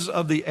winds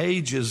of the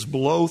ages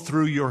blow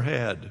through your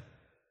head,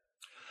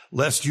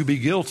 lest you be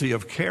guilty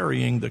of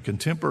carrying the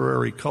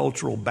contemporary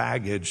cultural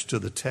baggage to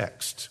the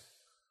text."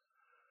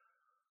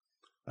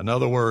 In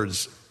other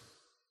words,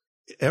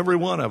 every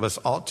one of us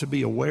ought to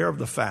be aware of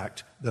the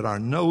fact that our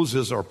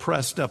noses are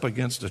pressed up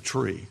against a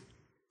tree,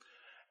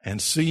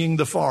 and seeing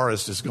the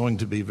forest is going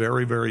to be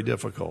very, very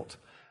difficult.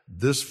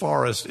 This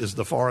forest is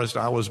the forest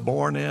I was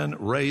born in,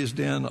 raised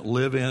in,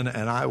 live in,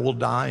 and I will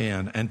die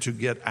in. And to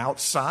get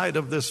outside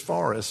of this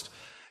forest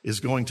is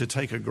going to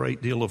take a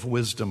great deal of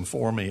wisdom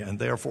for me, and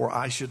therefore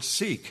I should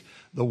seek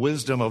the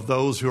wisdom of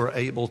those who are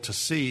able to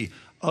see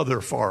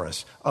other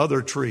forests,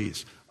 other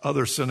trees,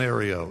 other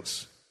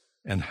scenarios,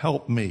 and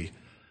help me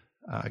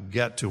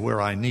get to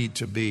where I need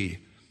to be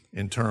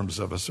in terms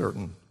of a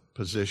certain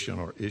position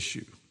or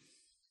issue.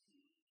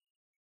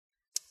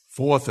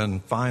 Fourth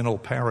and final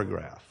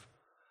paragraph.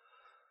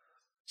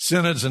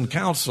 Synods and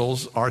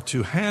councils are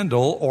to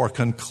handle or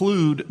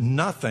conclude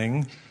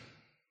nothing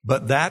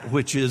but that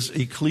which is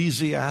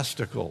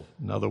ecclesiastical,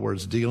 in other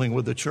words, dealing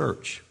with the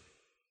church,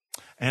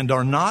 and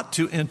are not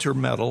to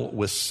intermeddle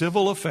with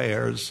civil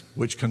affairs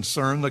which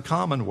concern the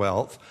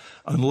commonwealth,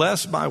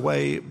 unless by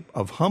way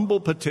of humble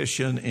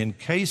petition in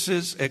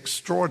cases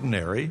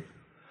extraordinary,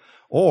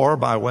 or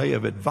by way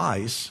of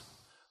advice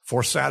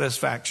for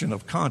satisfaction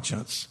of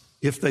conscience,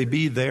 if they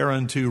be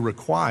thereunto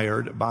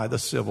required by the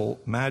civil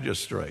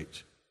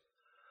magistrate.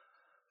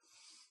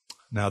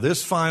 Now,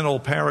 this final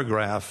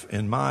paragraph,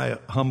 in my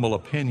humble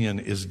opinion,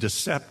 is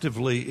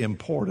deceptively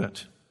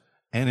important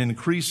and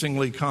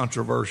increasingly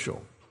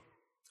controversial.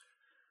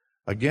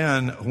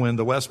 Again, when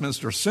the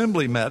Westminster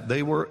Assembly met,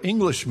 they were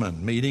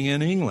Englishmen meeting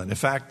in England. In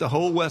fact, the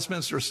whole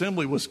Westminster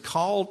Assembly was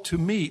called to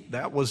meet.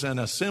 That was an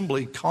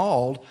assembly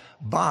called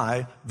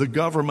by the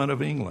government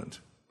of England.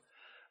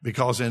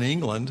 Because in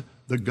England,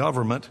 the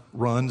government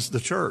runs the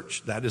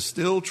church. That is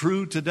still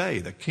true today.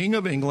 The King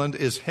of England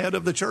is head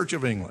of the Church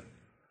of England.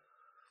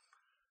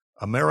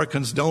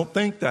 Americans don't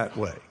think that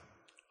way.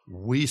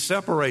 We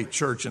separate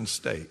church and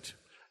state.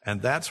 And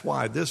that's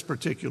why this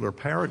particular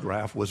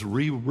paragraph was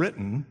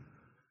rewritten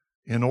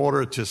in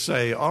order to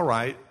say, all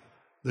right,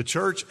 the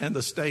church and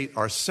the state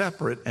are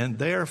separate, and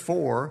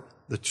therefore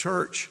the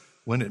church,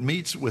 when it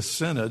meets with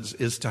synods,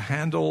 is to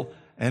handle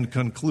and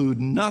conclude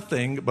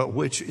nothing but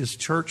which is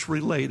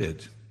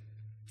church-related.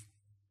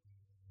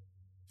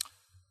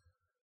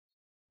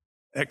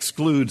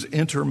 Excludes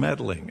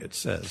intermeddling, it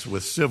says,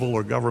 with civil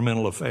or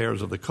governmental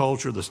affairs of the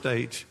culture, the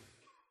state,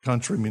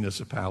 country,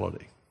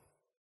 municipality.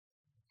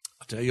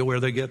 I'll tell you where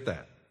they get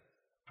that.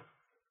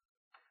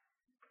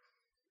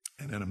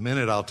 And in a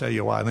minute, I'll tell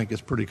you why I think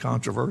it's pretty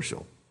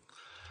controversial.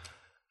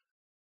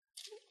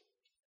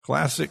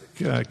 Classic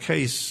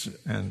case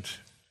and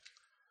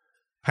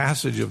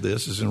passage of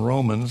this is in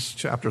Romans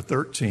chapter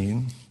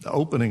 13, the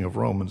opening of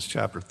Romans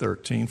chapter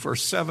 13.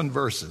 First 7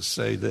 verses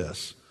say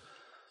this: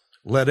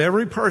 "Let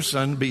every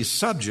person be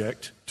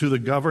subject to the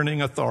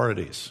governing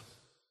authorities.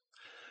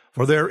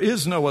 For there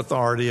is no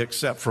authority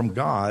except from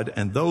God,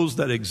 and those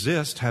that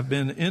exist have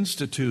been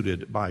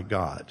instituted by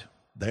God.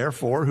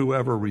 Therefore,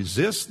 whoever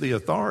resists the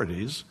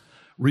authorities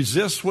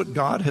resists what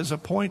God has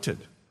appointed.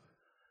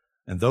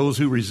 And those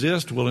who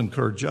resist will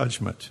incur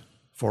judgment.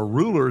 For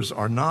rulers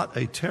are not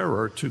a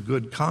terror to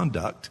good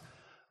conduct,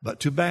 but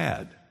to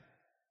bad.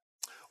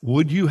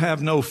 Would you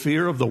have no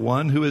fear of the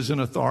one who is in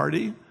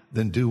authority?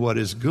 Then do what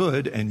is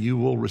good, and you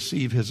will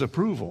receive his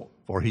approval,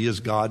 for he is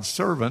God's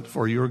servant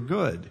for your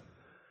good.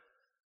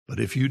 But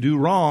if you do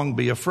wrong,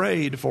 be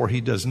afraid, for he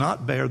does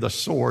not bear the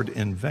sword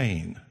in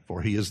vain,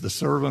 for he is the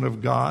servant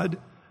of God,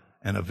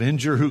 an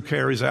avenger who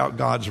carries out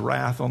God's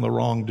wrath on the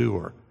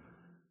wrongdoer.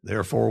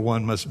 Therefore,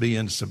 one must be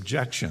in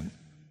subjection,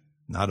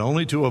 not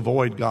only to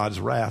avoid God's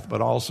wrath,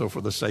 but also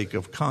for the sake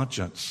of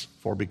conscience.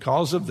 For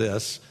because of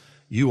this,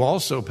 you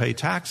also pay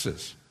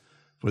taxes.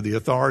 For the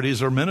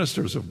authorities are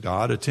ministers of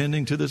God,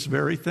 attending to this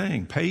very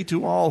thing. Pay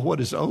to all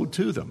what is owed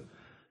to them.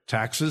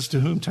 Taxes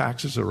to whom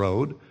taxes are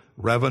owed,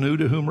 revenue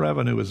to whom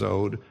revenue is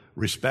owed,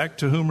 respect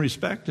to whom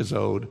respect is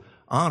owed,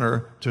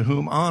 honor to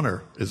whom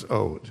honor is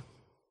owed.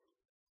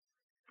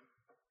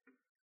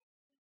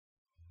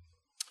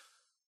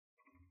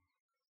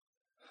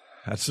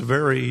 That's a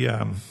very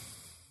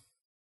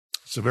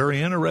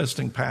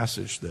interesting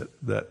passage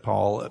that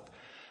Paul,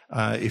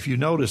 if you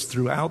notice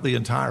throughout the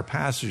entire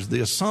passage, the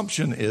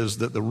assumption is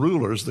that the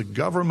rulers, the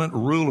government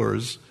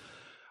rulers,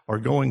 are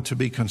going to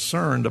be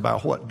concerned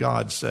about what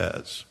God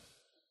says.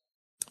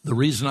 The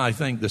reason I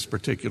think this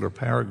particular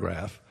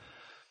paragraph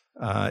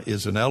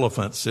is an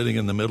elephant sitting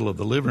in the middle of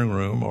the living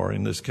room, or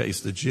in this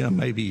case, the gym,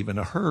 maybe even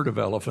a herd of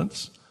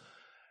elephants,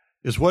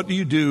 is what do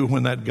you do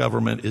when that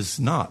government is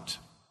not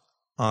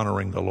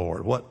honoring the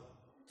Lord? What,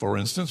 for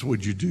instance,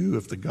 would you do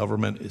if the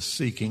government is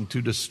seeking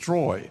to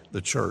destroy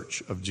the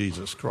church of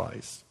Jesus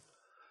Christ?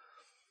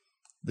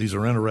 These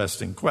are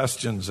interesting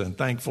questions, and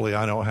thankfully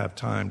I don't have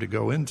time to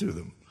go into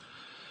them.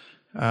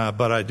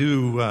 But I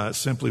do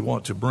simply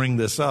want to bring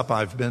this up.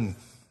 I've been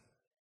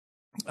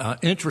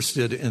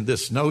interested in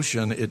this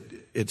notion.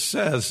 It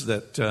says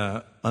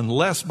that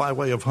unless by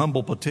way of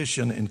humble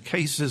petition in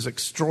cases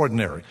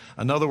extraordinary.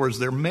 In other words,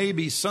 there may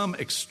be some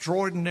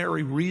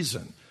extraordinary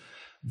reason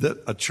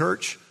that a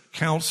church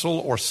council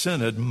or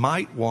synod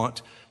might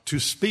want to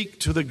speak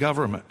to the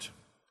government.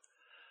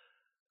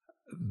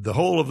 The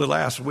whole of the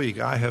last week,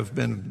 I have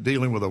been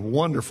dealing with a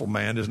wonderful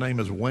man. His name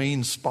is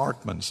Wayne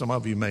Sparkman. Some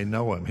of you may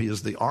know him. He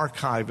is the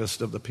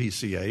archivist of the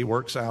PCA,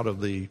 works out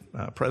of the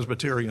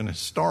Presbyterian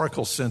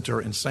Historical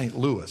Center in St.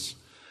 Louis.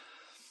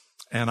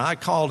 And I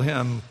called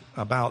him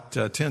about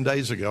 10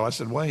 days ago. I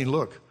said, Wayne,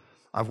 look,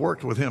 I've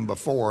worked with him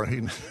before.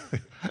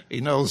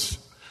 He knows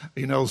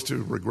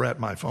to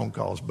regret my phone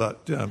calls.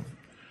 But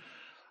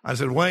I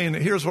said, Wayne,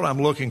 here's what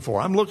I'm looking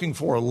for. I'm looking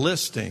for a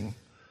listing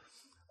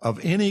of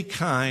any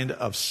kind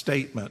of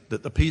statement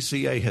that the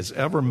PCA has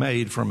ever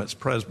made from its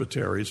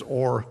presbyteries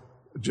or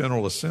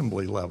General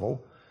Assembly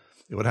level,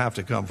 it would have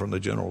to come from the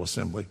General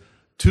Assembly,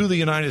 to the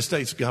United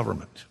States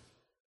government.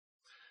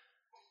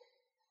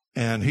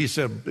 And he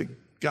said,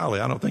 golly,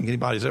 I don't think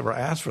anybody's ever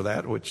asked for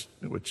that, which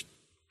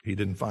he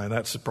didn't find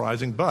that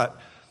surprising. But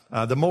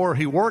the more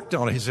he worked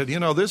on it, he said,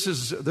 this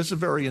is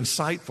very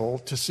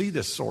insightful to see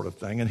this sort of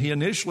thing. And he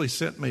initially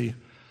sent me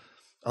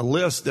a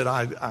list that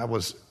I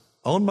was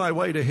on my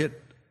way to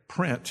hit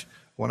print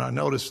when I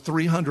noticed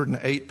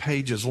 308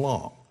 pages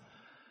long.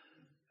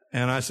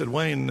 And I said,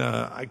 Wayne,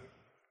 can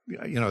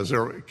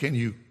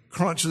you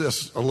crunch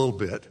this a little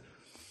bit?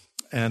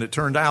 And it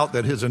turned out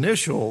that his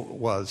initial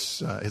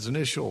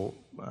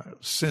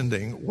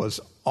sending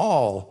was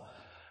all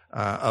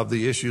of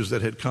the issues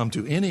that had come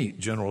to any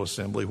General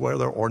Assembly,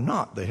 whether or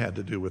not they had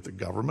to do with the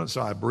government.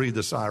 So I breathed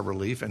a sigh of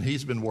relief, and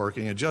he's been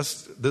working. And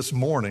just this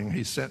morning,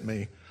 he sent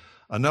me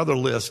another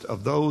list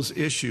of those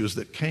issues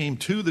that came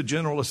to the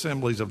General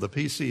Assemblies of the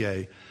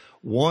PCA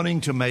wanting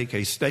to make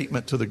a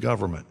statement to the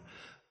government.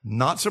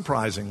 Not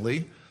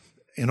surprisingly,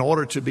 in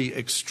order to be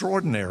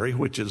extraordinary,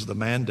 which is the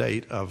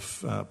mandate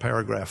of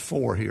paragraph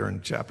 4 here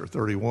in chapter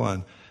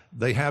 31,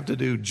 they have to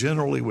do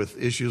generally with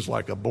issues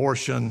like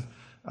abortion,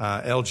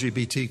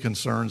 LGBT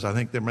concerns. I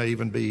think there may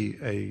even be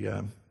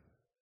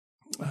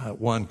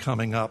one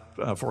coming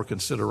up for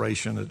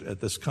consideration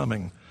at this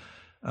coming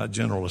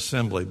General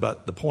Assembly.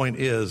 But the point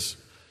is,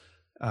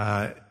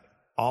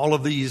 all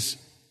of these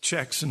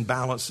checks and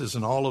balances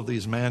and all of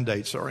these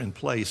mandates are in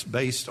place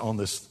based on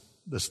this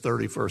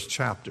 31st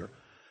chapter.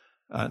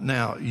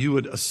 Now, you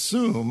would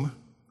assume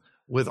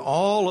with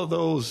all of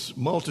those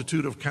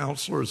multitude of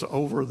counselors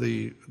over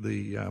the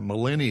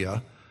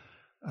millennia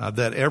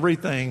that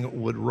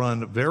everything would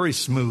run very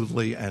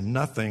smoothly and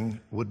nothing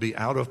would be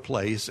out of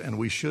place, and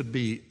we should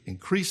be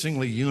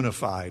increasingly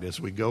unified as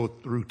we go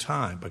through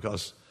time,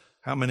 because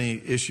how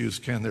many issues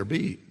can there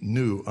be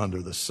new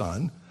under the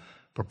sun?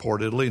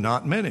 Purportedly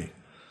not many.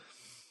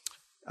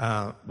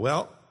 That's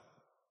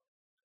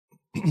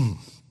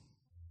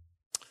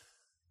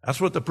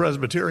what the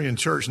Presbyterian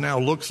Church now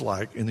looks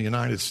like in the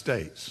United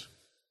States.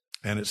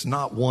 And it's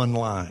not one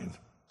line.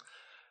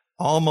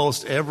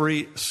 Almost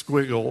every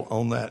squiggle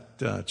on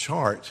that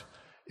chart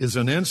is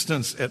an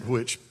instance at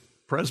which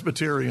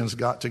Presbyterians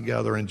got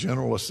together in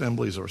General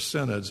Assemblies or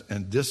Synods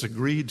and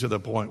disagreed to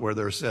the point where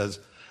there says,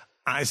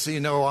 I see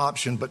no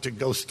option but to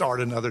go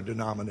start another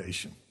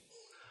denomination.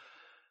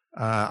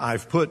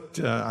 I've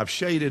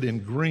shaded in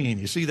green.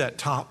 You see that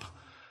top,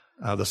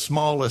 the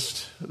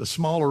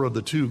smaller of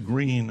the two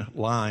green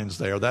lines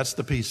there, that's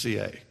the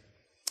PCA.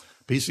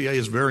 PCA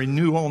is very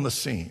new on the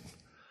scene.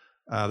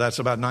 That's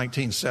about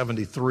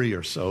 1973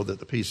 or so that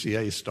the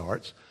PCA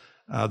starts.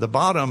 The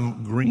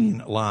bottom green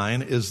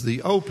line is the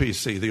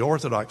OPC, the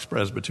Orthodox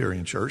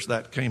Presbyterian Church.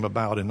 That came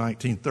about in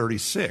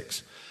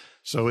 1936.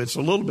 So it's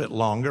a little bit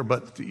longer,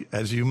 but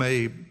as you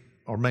may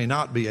or may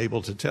not be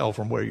able to tell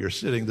from where you're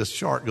sitting, this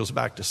chart goes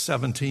back to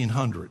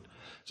 1700.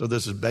 So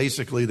this is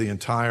basically the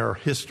entire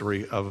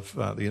history of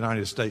the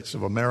United States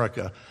of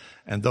America.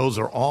 And those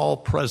are all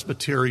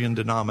Presbyterian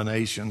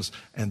denominations,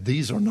 and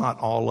these are not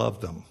all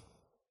of them.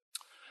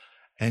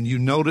 And you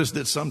notice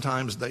that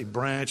sometimes they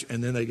branch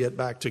and then they get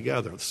back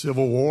together. The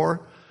Civil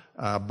War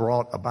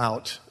brought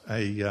about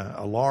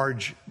a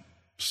large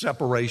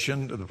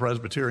separation of the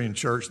Presbyterian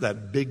Church,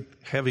 that big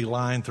heavy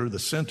line through the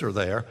center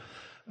there.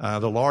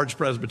 The large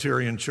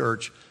Presbyterian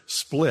Church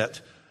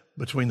split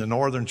between the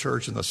Northern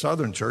Church and the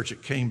Southern Church.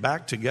 It came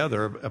back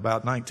together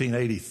about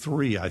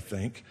 1983, I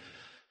think.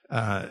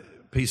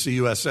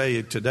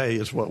 PCUSA today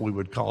is what we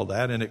would call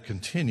that, and it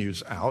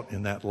continues out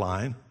in that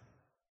line.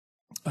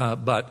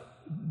 But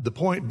the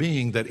point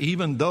being that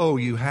even though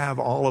you have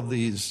all of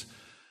these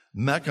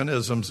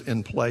mechanisms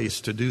in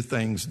place to do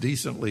things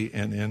decently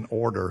and in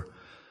order,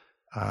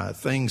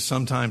 things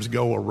sometimes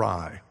go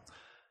awry.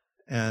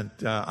 And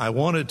I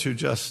wanted to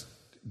just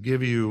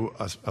give you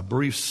a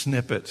brief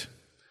snippet,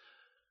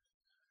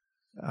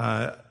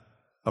 a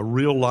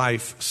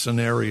real-life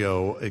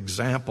scenario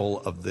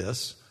example of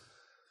this.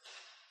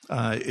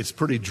 It's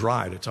pretty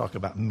dry to talk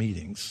about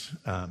meetings,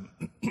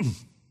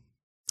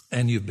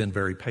 and you've been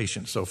very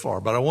patient so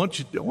far. But I want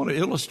to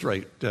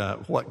illustrate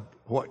what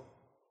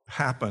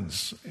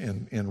happens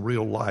in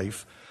real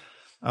life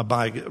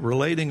by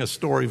relating a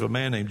story of a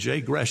man named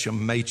J.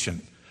 Gresham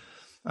Machen.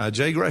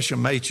 J.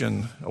 Gresham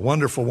Machen, a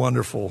wonderful,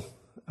 wonderful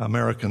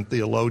American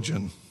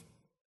theologian,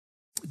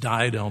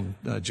 died on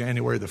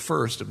January the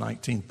 1st of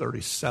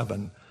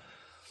 1937.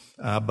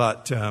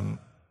 But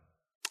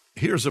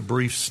here's a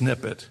brief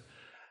snippet.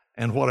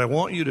 And what I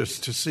want you to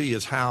see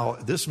is how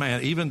this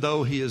man, even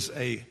though he is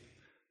a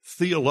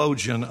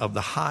theologian of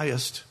the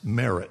highest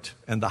merit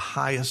and the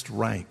highest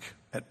rank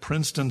at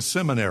Princeton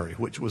Seminary,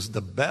 which was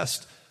the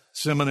best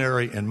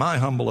seminary, in my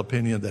humble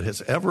opinion, that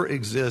has ever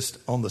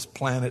existed on this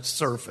planet's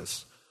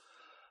surface.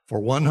 For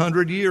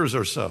 100 years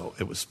or so,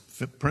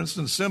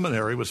 Princeton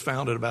Seminary was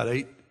founded in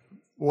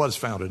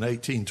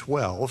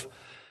 1812,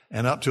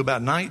 and up to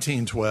about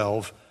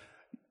 1912,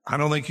 I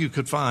don't think you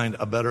could find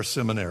a better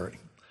seminary.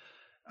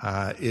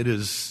 It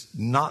is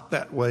not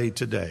that way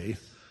today.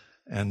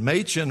 And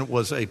Machen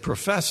was a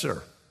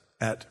professor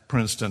at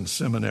Princeton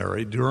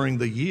Seminary during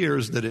the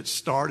years that it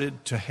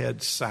started to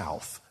head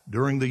south,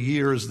 during the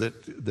years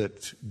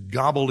that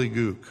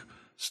gobbledygook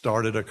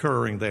started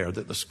occurring there,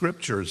 that the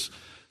scriptures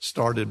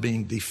started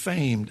being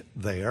defamed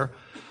there.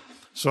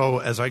 So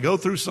as I go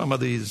through some of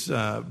these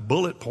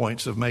bullet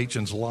points of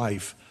Machen's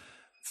life,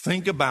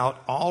 think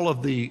about all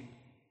of the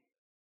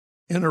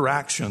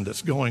interaction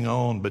that's going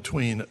on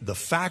between the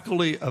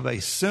faculty of a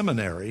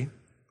seminary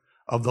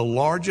of the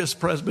largest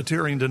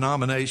Presbyterian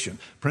denomination.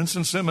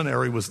 Princeton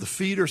Seminary was the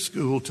feeder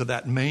school to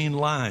that main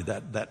line,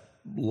 that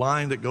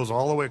line that goes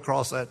all the way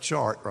across that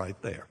chart right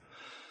there.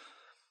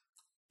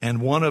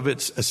 And one of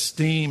its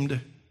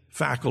esteemed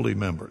faculty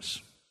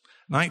members.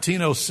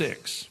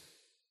 1906,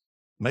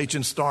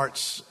 Machen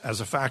starts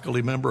as a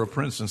faculty member of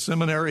Princeton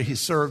Seminary. He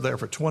served there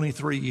for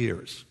 23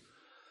 years.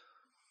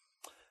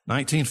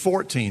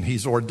 1914,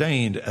 he's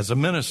ordained as a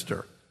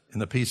minister in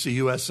the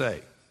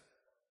PCUSA.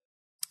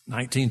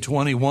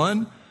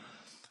 1921,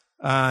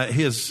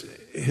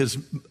 his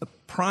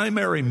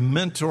primary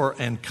mentor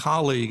and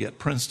colleague at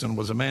Princeton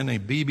was a man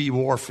named B.B.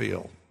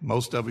 Warfield.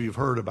 Most of you have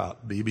heard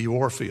about B.B.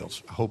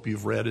 Warfield. I hope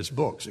you've read his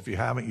books. If you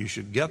haven't, you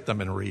should get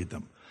them and read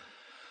them.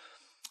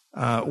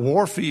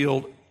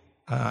 Warfield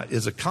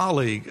is a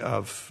colleague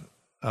of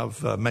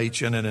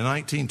Machen, and in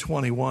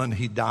 1921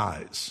 he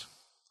dies.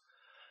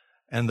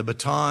 And the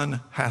baton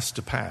has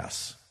to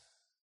pass.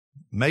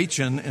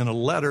 Machen, in a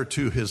letter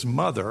to his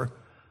mother,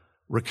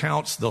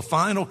 recounts the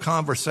final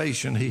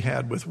conversation he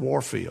had with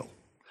Warfield,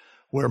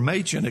 where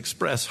Machen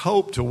expressed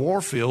hope to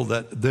Warfield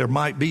that there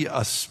might be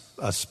a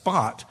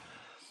spot,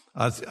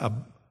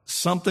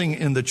 something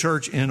in the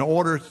church in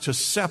order to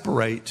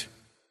separate.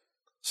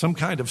 Some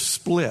kind of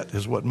split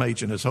is what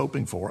Machen is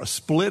hoping for, a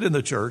split in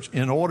the church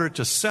in order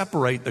to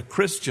separate the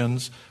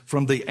Christians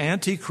from the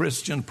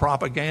anti-Christian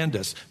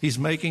propagandists. He's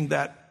making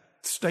that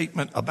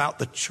statement about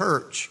the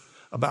church,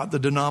 about the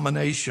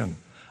denomination,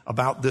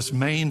 about this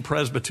main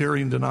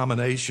Presbyterian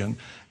denomination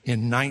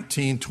in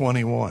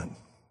 1921.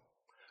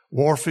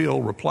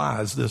 Warfield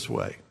replies this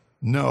way: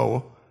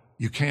 "No,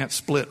 you can't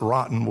split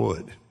rotten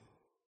wood."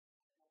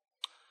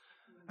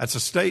 That's a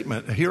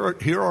statement.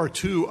 Here are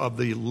two of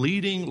the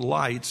leading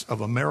lights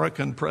of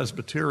American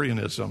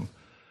Presbyterianism,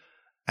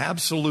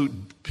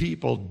 absolute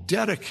people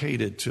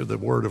dedicated to the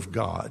Word of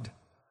God.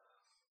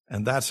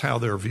 And that's how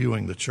they're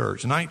viewing the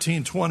church.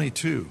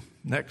 1922,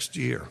 next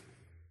year,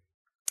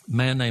 a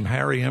man named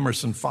Harry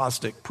Emerson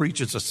Fosdick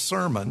preaches a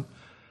sermon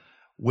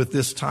with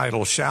this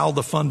title, "Shall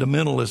the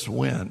Fundamentalists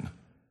Win?"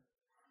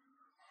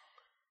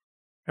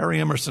 Harry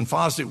Emerson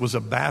Fosdick was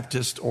a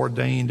Baptist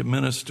ordained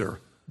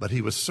minister, but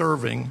he was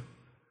serving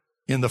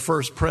in the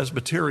First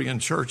Presbyterian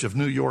Church of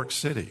New York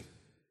City.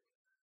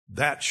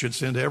 That should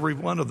send every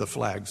one of the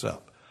flags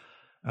up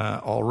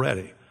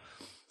already.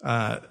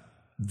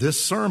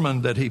 this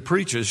sermon that he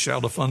preaches, Shall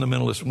the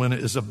Fundamentalist Win,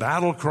 is a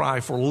battle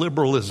cry for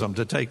liberalism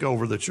to take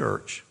over the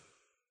church.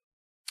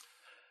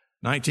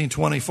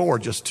 1924,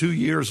 just 2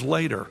 years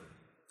later,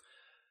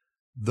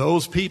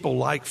 those people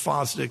like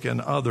Fosdick and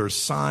others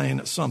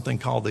sign something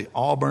called the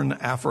Auburn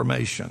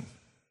Affirmation.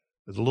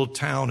 It's a little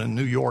town in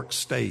New York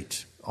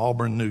State,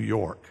 Auburn, New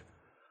York.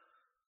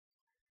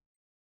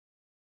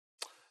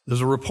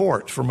 There's a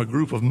report from a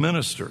group of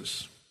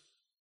ministers,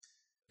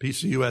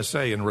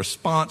 PCUSA, in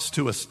response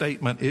to a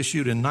statement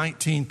issued in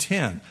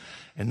 1910.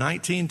 In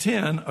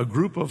 1910, a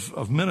group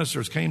of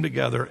ministers came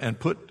together and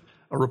put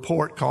a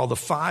report called the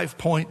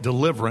 5-Point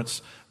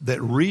Deliverance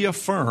that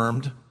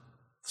reaffirmed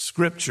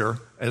Scripture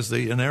as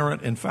the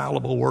inerrant,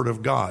 infallible Word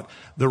of God.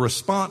 The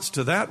response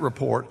to that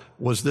report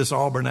was this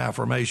Auburn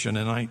Affirmation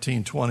in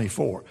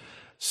 1924,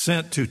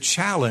 sent to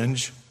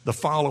challenge the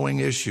following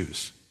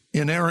issues: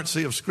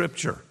 inerrancy of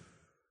Scripture,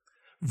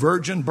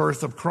 virgin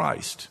birth of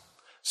Christ,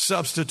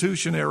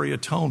 substitutionary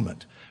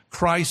atonement,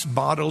 Christ's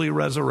bodily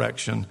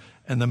resurrection,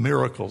 and the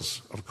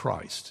miracles of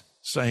Christ,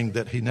 saying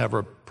that he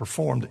never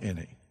performed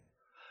any.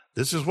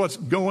 This is what's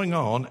going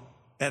on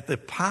at the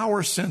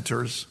power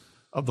centers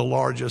of the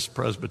largest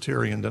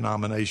Presbyterian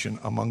denomination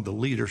among the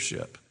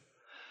leadership.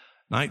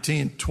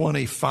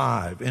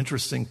 1925,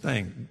 interesting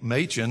thing,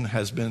 Machen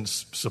has been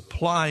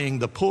supplying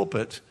the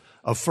pulpit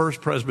of First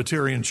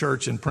Presbyterian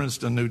Church in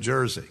Princeton, New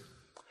Jersey,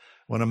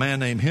 when a man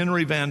named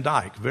Henry Van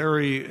Dyke,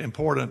 very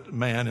important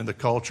man in the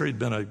culture, he'd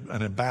been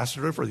an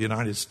ambassador for the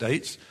United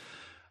States.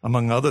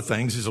 Among other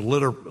things, he's a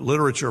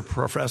literature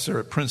professor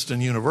at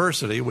Princeton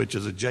University, which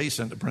is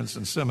adjacent to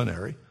Princeton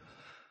Seminary.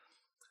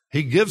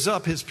 He gives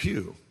up his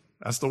pew.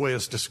 That's the way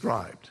it's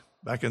described.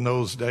 Back in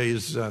those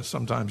days,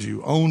 sometimes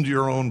you owned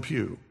your own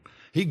pew.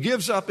 He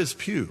gives up his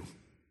pew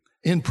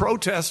in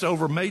protest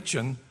over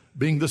Machen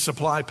being the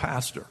supply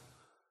pastor.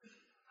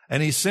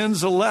 And he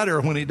sends a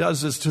letter when he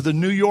does this to the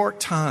New York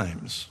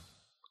Times.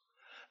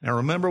 Now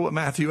remember what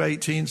Matthew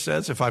 18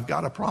 says, if I've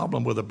got a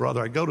problem with a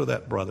brother, I go to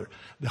that brother.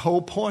 The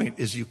whole point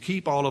is you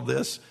keep all of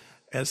this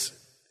as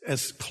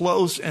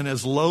close and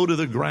as low to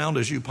the ground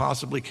as you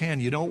possibly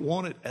can. You don't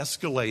want it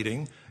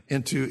escalating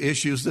into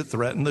issues that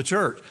threaten the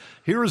church.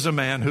 Here is a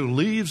man who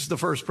leaves the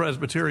First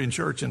Presbyterian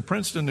Church in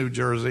Princeton, New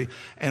Jersey,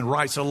 and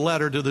writes a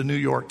letter to the New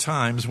York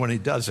Times when he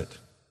does it,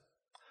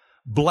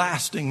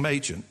 blasting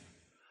Machen.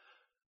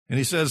 And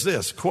he says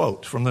this,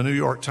 quote from the New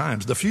York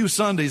Times, "The few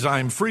Sundays I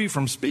am free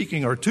from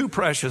speaking are too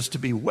precious to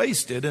be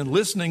wasted in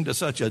listening to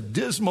such a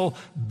dismal,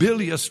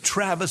 bilious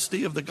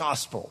travesty of the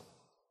gospel."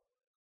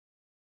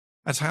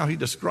 That's how he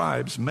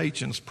describes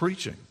Machen's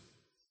preaching.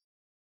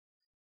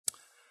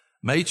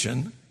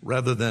 Machen,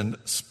 rather than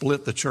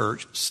split the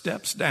church,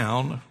 steps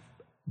down,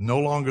 no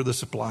longer the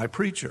supply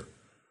preacher.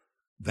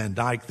 Van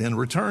Dyke then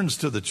returns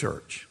to the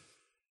church.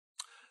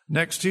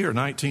 Next year,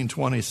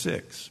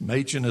 1926,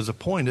 Machen is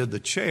appointed the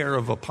chair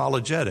of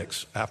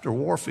apologetics after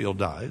Warfield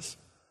dies.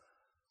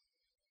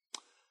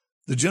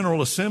 The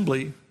General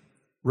Assembly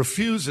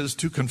refuses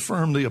to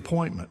confirm the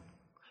appointment.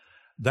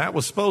 That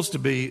was supposed to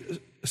be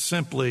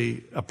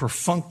simply a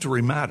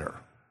perfunctory matter.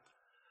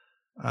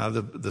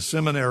 The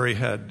seminary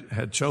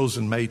had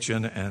chosen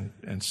Machen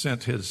and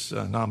sent his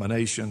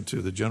nomination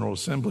to the General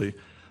Assembly.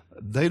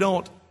 They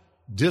don't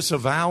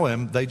disavow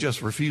him, they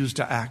just refuse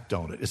to act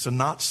on it. It's a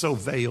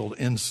not-so-veiled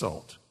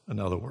insult, in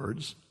other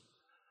words.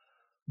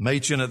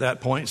 Machen at that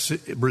point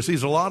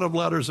receives a lot of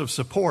letters of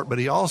support, but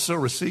he also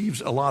receives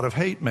a lot of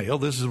hate mail.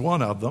 This is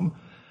one of them.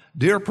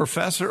 "Dear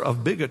Professor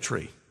of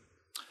Bigotry,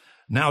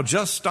 now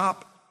just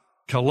stop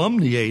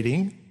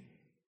calumniating,"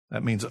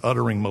 that means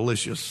uttering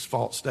malicious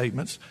false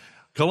statements,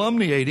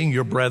 "calumniating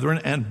your brethren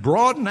and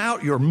broaden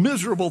out your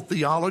miserable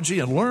theology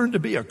and learn to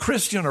be a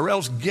Christian or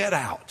else get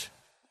out."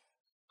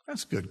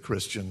 That's good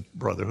Christian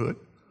brotherhood.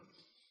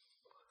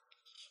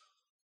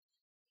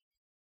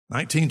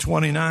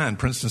 1929,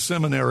 Princeton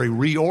Seminary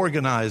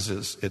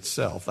reorganizes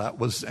itself. That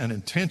was an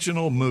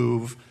intentional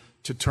move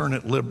to turn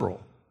it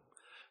liberal.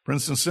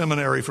 Princeton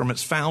Seminary, from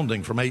its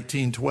founding, from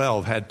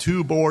 1812, had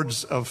two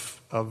boards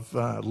of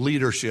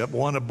leadership,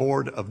 one a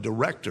board of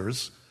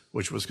directors,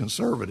 which was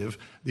conservative,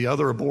 the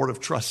other a board of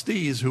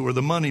trustees who were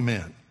the money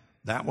men.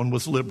 That one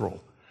was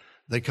liberal.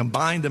 They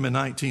combined them in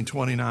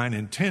 1929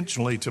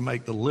 intentionally to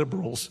make the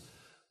liberals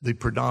the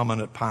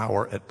predominant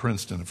power at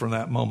Princeton. From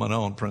that moment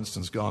on,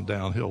 Princeton's gone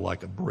downhill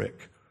like a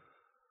brick.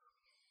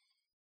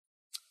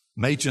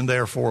 Machen,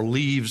 therefore,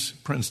 leaves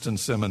Princeton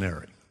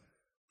Seminary,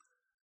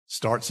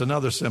 starts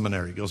another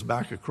seminary, goes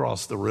back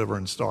across the river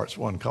and starts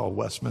one called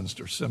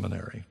Westminster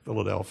Seminary,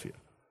 Philadelphia.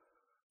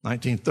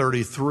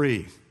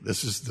 1933,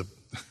 this is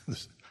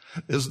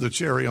the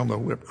cherry on the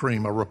whipped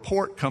cream. A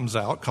report comes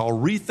out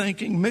called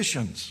Rethinking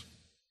Missions.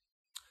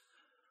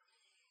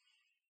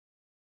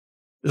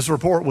 This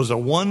report was a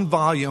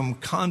 1-volume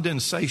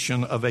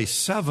condensation of a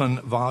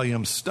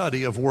 7-volume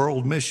study of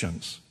world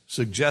missions,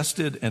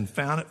 suggested and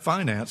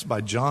financed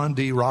by John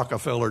D.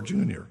 Rockefeller,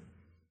 Jr.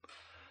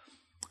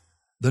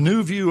 The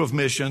new view of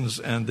missions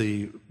and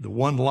the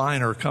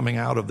one-liner coming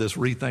out of this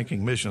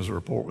Rethinking Missions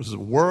report was the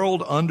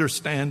world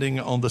understanding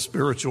on the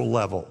spiritual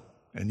level.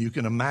 And you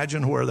can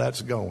imagine where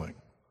that's going.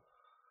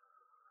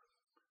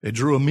 It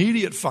drew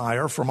immediate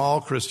fire from all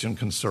Christian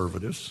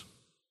conservatives.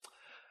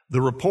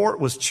 The report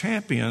was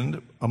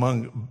championed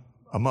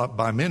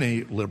by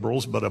many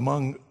liberals, but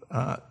among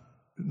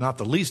not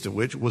the least of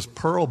which was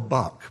Pearl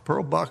Buck.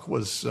 Pearl Buck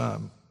was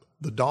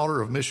the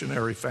daughter of a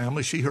missionary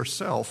family. She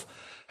herself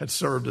had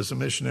served as a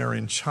missionary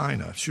in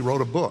China. She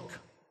wrote a book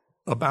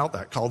about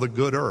that called The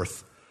Good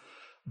Earth.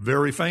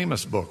 Very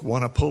famous book,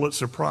 won a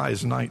Pulitzer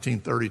Prize in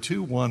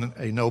 1932, won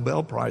a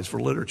Nobel Prize for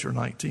Literature in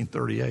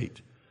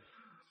 1938.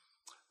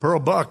 Pearl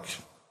Buck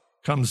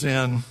comes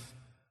in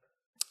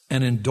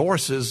and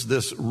endorses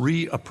this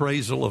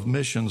reappraisal of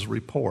missions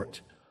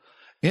report.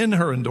 In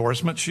her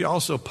endorsement, she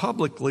also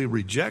publicly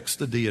rejects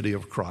the deity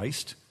of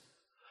Christ,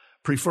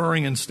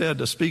 preferring instead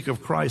to speak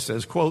of Christ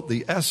as, quote,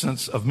 the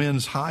essence of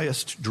men's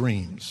highest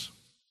dreams.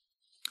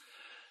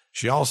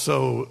 She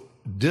also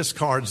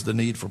discards the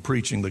need for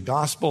preaching the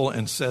gospel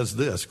and says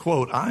this,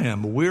 quote, I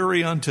am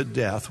weary unto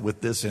death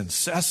with this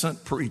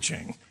incessant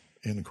preaching,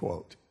 end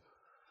quote.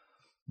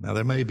 Now,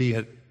 there may be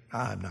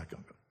I'm not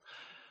going to.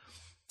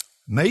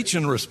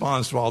 Machen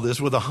responds to all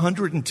this with a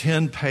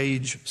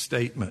 110-page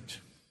statement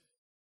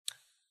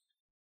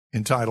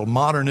entitled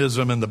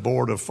Modernism and the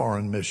Board of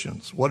Foreign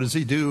Missions. What does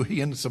he do?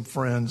 He and some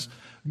friends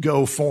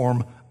go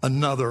form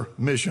another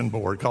mission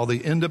board called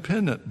the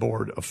Independent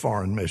Board of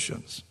Foreign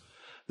Missions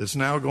that's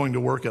now going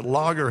to work at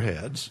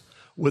loggerheads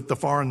with the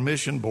Foreign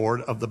Mission Board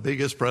of the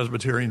biggest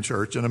Presbyterian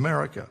church in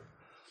America.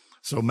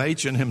 So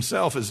Machen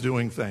himself is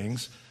doing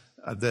things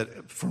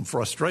that from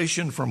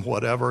frustration, from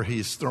whatever,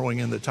 he's throwing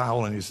in the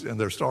towel, and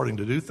they're starting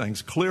to do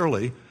things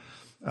clearly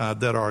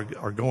that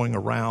are going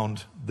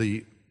around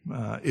the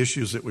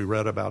issues that we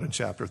read about in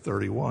chapter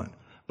 31.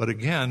 But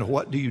again,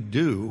 what do you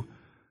do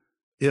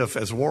if,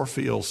 as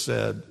Warfield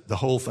said, the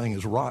whole thing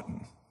is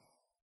rotten?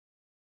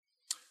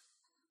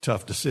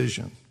 Tough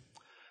decision.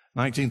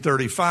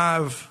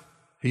 1935,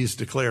 he's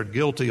declared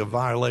guilty of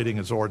violating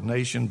his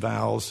ordination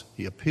vows.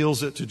 He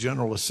appeals it to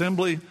General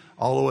Assembly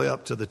all the way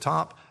up to the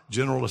top.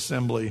 General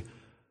Assembly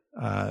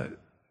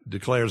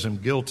declares him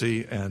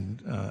guilty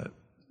and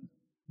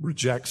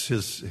rejects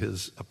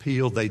his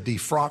appeal. They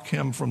defrock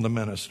him from the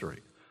ministry.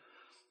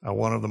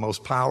 One of the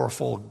most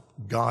powerful,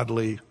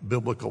 godly,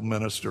 biblical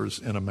ministers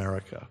in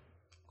America.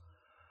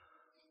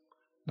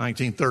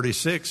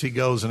 1936, he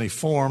goes and he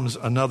forms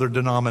another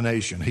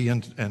denomination, he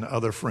and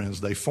other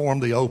friends. They form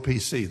the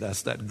OPC.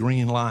 That's that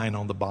green line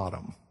on the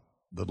bottom,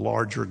 the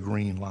larger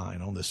green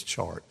line on this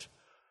chart.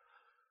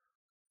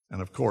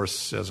 And of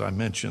course, as I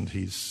mentioned,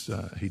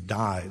 he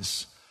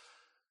dies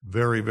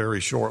very, very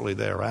shortly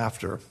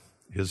thereafter.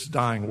 His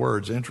dying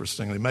words,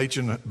 interestingly,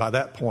 Machen by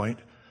that point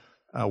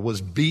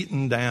was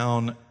beaten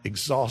down,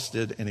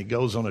 exhausted, and he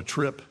goes on a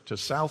trip to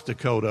South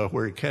Dakota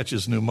where he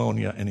catches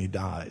pneumonia and he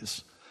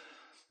dies.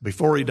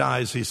 Before he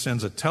dies, he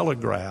sends a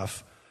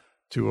telegraph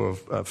to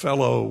a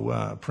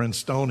fellow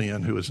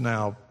Princetonian who is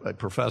now a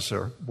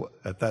professor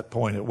at that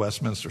point at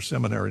Westminster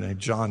Seminary named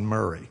John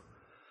Murray.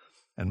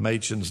 And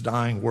Machen's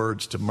dying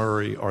words to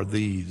Murray are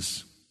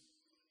these: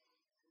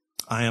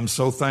 I am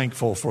so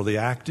thankful for the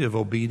active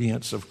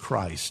obedience of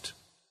Christ.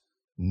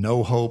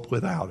 No hope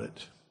without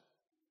it.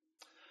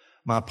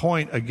 My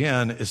point,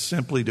 again, is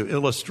simply to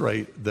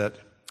illustrate that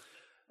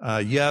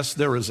yes,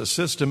 there is a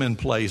system in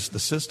place. The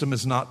system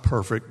is not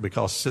perfect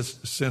because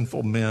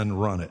sinful men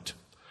run it.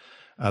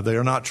 They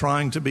are not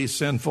trying to be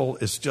sinful.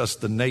 It's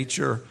just the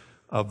nature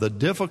of the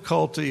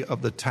difficulty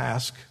of the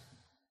task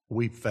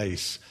we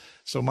face.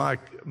 So my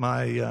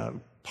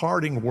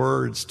parting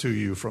words to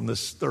you from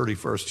this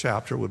 31st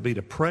chapter would be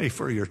to pray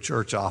for your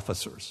church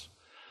officers.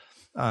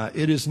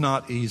 It is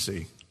not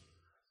easy.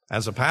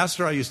 As a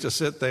pastor, I used to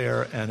sit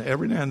there, and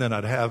every now and then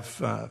I'd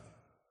have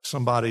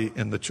somebody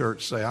in the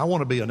church say, I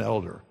want to be an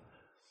elder.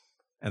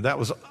 And that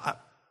was,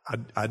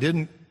 I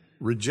didn't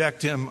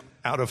reject him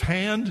out of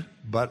hand,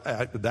 but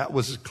that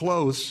was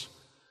close.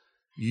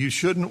 You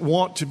shouldn't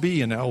want to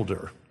be an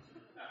elder.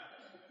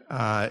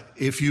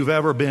 If you've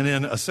ever been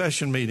in a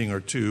session meeting or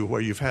two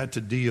where you've had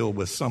to deal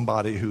with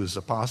somebody who's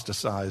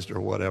apostatized or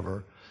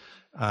whatever,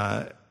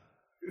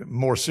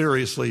 more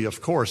seriously,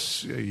 of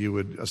course, you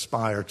would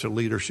aspire to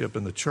leadership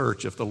in the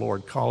church if the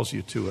Lord calls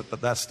you to it, but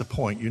that's the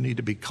point. You need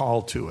to be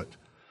called to it,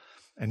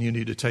 and you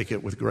need to take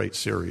it with great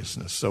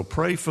seriousness. So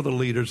pray for the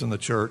leaders in the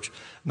church,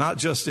 not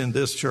just in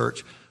this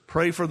church.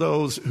 Pray for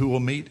those who will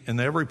meet in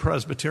every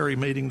presbytery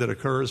meeting that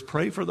occurs.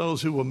 Pray for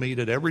those who will meet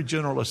at every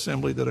general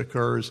assembly that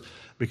occurs,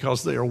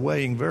 because they are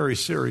weighing very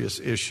serious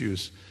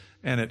issues,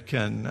 and it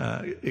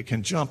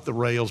can jump the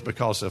rails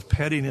because of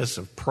pettiness,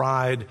 of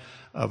pride,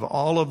 of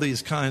all of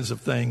these kinds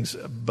of things,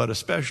 but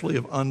especially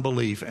of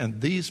unbelief.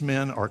 And these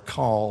men are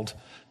called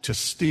to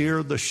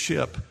steer the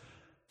ship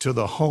to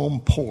the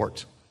home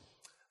port,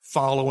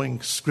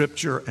 following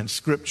Scripture and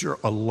Scripture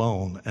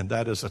alone. And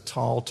that is a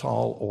tall,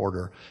 tall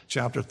order.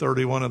 Chapter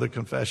 31 of the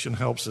Confession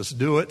helps us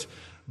do it,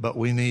 but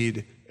we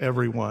need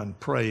everyone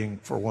praying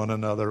for one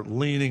another,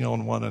 leaning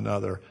on one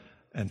another,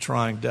 and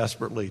trying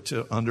desperately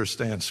to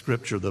understand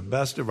Scripture the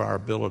best of our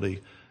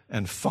ability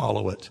and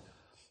follow it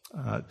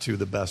to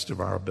the best of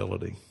our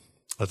ability.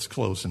 Let's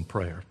close in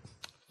prayer.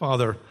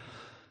 Father,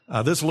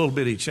 this little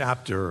bitty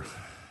chapter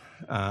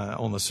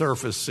on the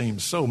surface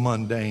seems so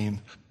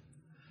mundane,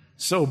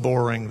 so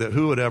boring that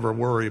who would ever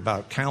worry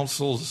about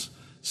councils,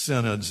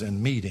 synods,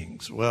 and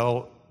meetings?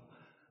 Well,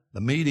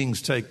 the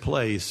meetings take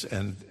place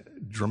and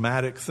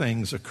dramatic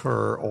things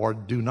occur or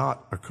do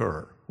not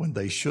occur when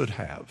they should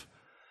have.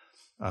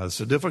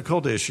 It's a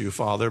difficult issue,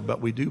 Father,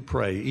 but we do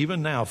pray.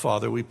 Even now,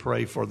 Father, we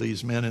pray for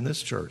these men in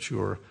this church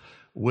who are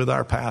with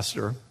our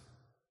pastor,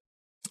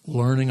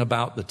 learning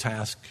about the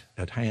task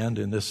at hand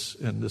in this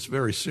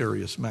very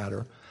serious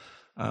matter.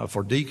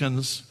 For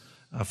deacons,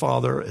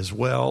 Father, as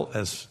well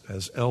as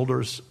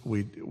elders,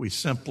 we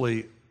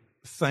simply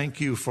thank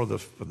you for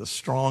the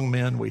strong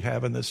men we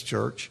have in this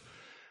church.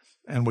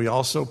 And we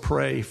also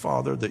pray,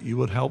 Father, that you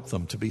would help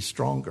them to be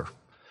stronger.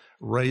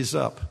 Raise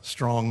up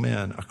strong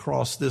men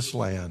across this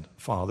land,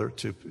 Father,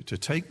 to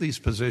take these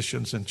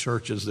positions in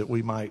churches that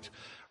we might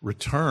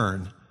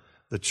return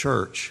the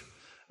church.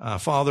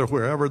 Father,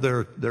 wherever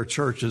there are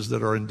churches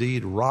that are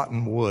indeed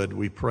rotten wood,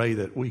 we pray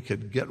that we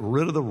could get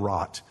rid of the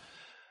rot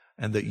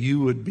and that you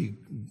would be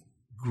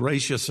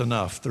gracious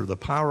enough through the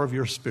power of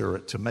your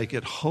Spirit to make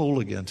it whole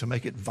again, to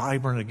make it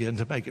vibrant again,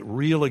 to make it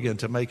real again,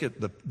 to make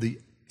it the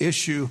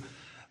issue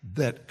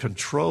that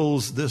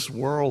controls this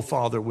world,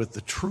 Father, with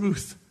the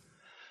truth.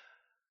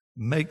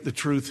 Make the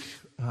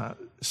truth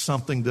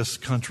something this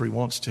country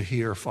wants to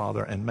hear,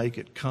 Father, and make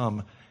it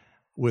come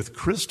with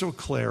crystal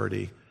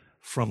clarity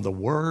from the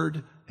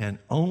Word and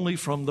only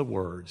from the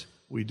Word.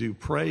 We do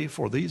pray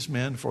for these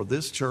men, for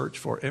this church,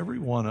 for every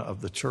one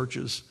of the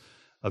churches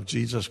of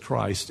Jesus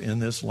Christ in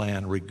this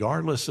land,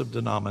 regardless of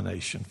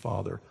denomination,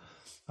 Father.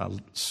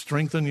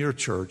 Strengthen your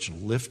church,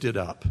 lift it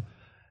up,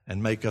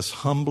 and make us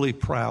humbly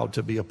proud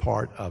to be a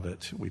part of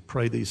it. We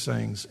pray these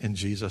things in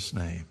Jesus'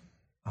 name.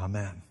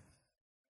 Amen.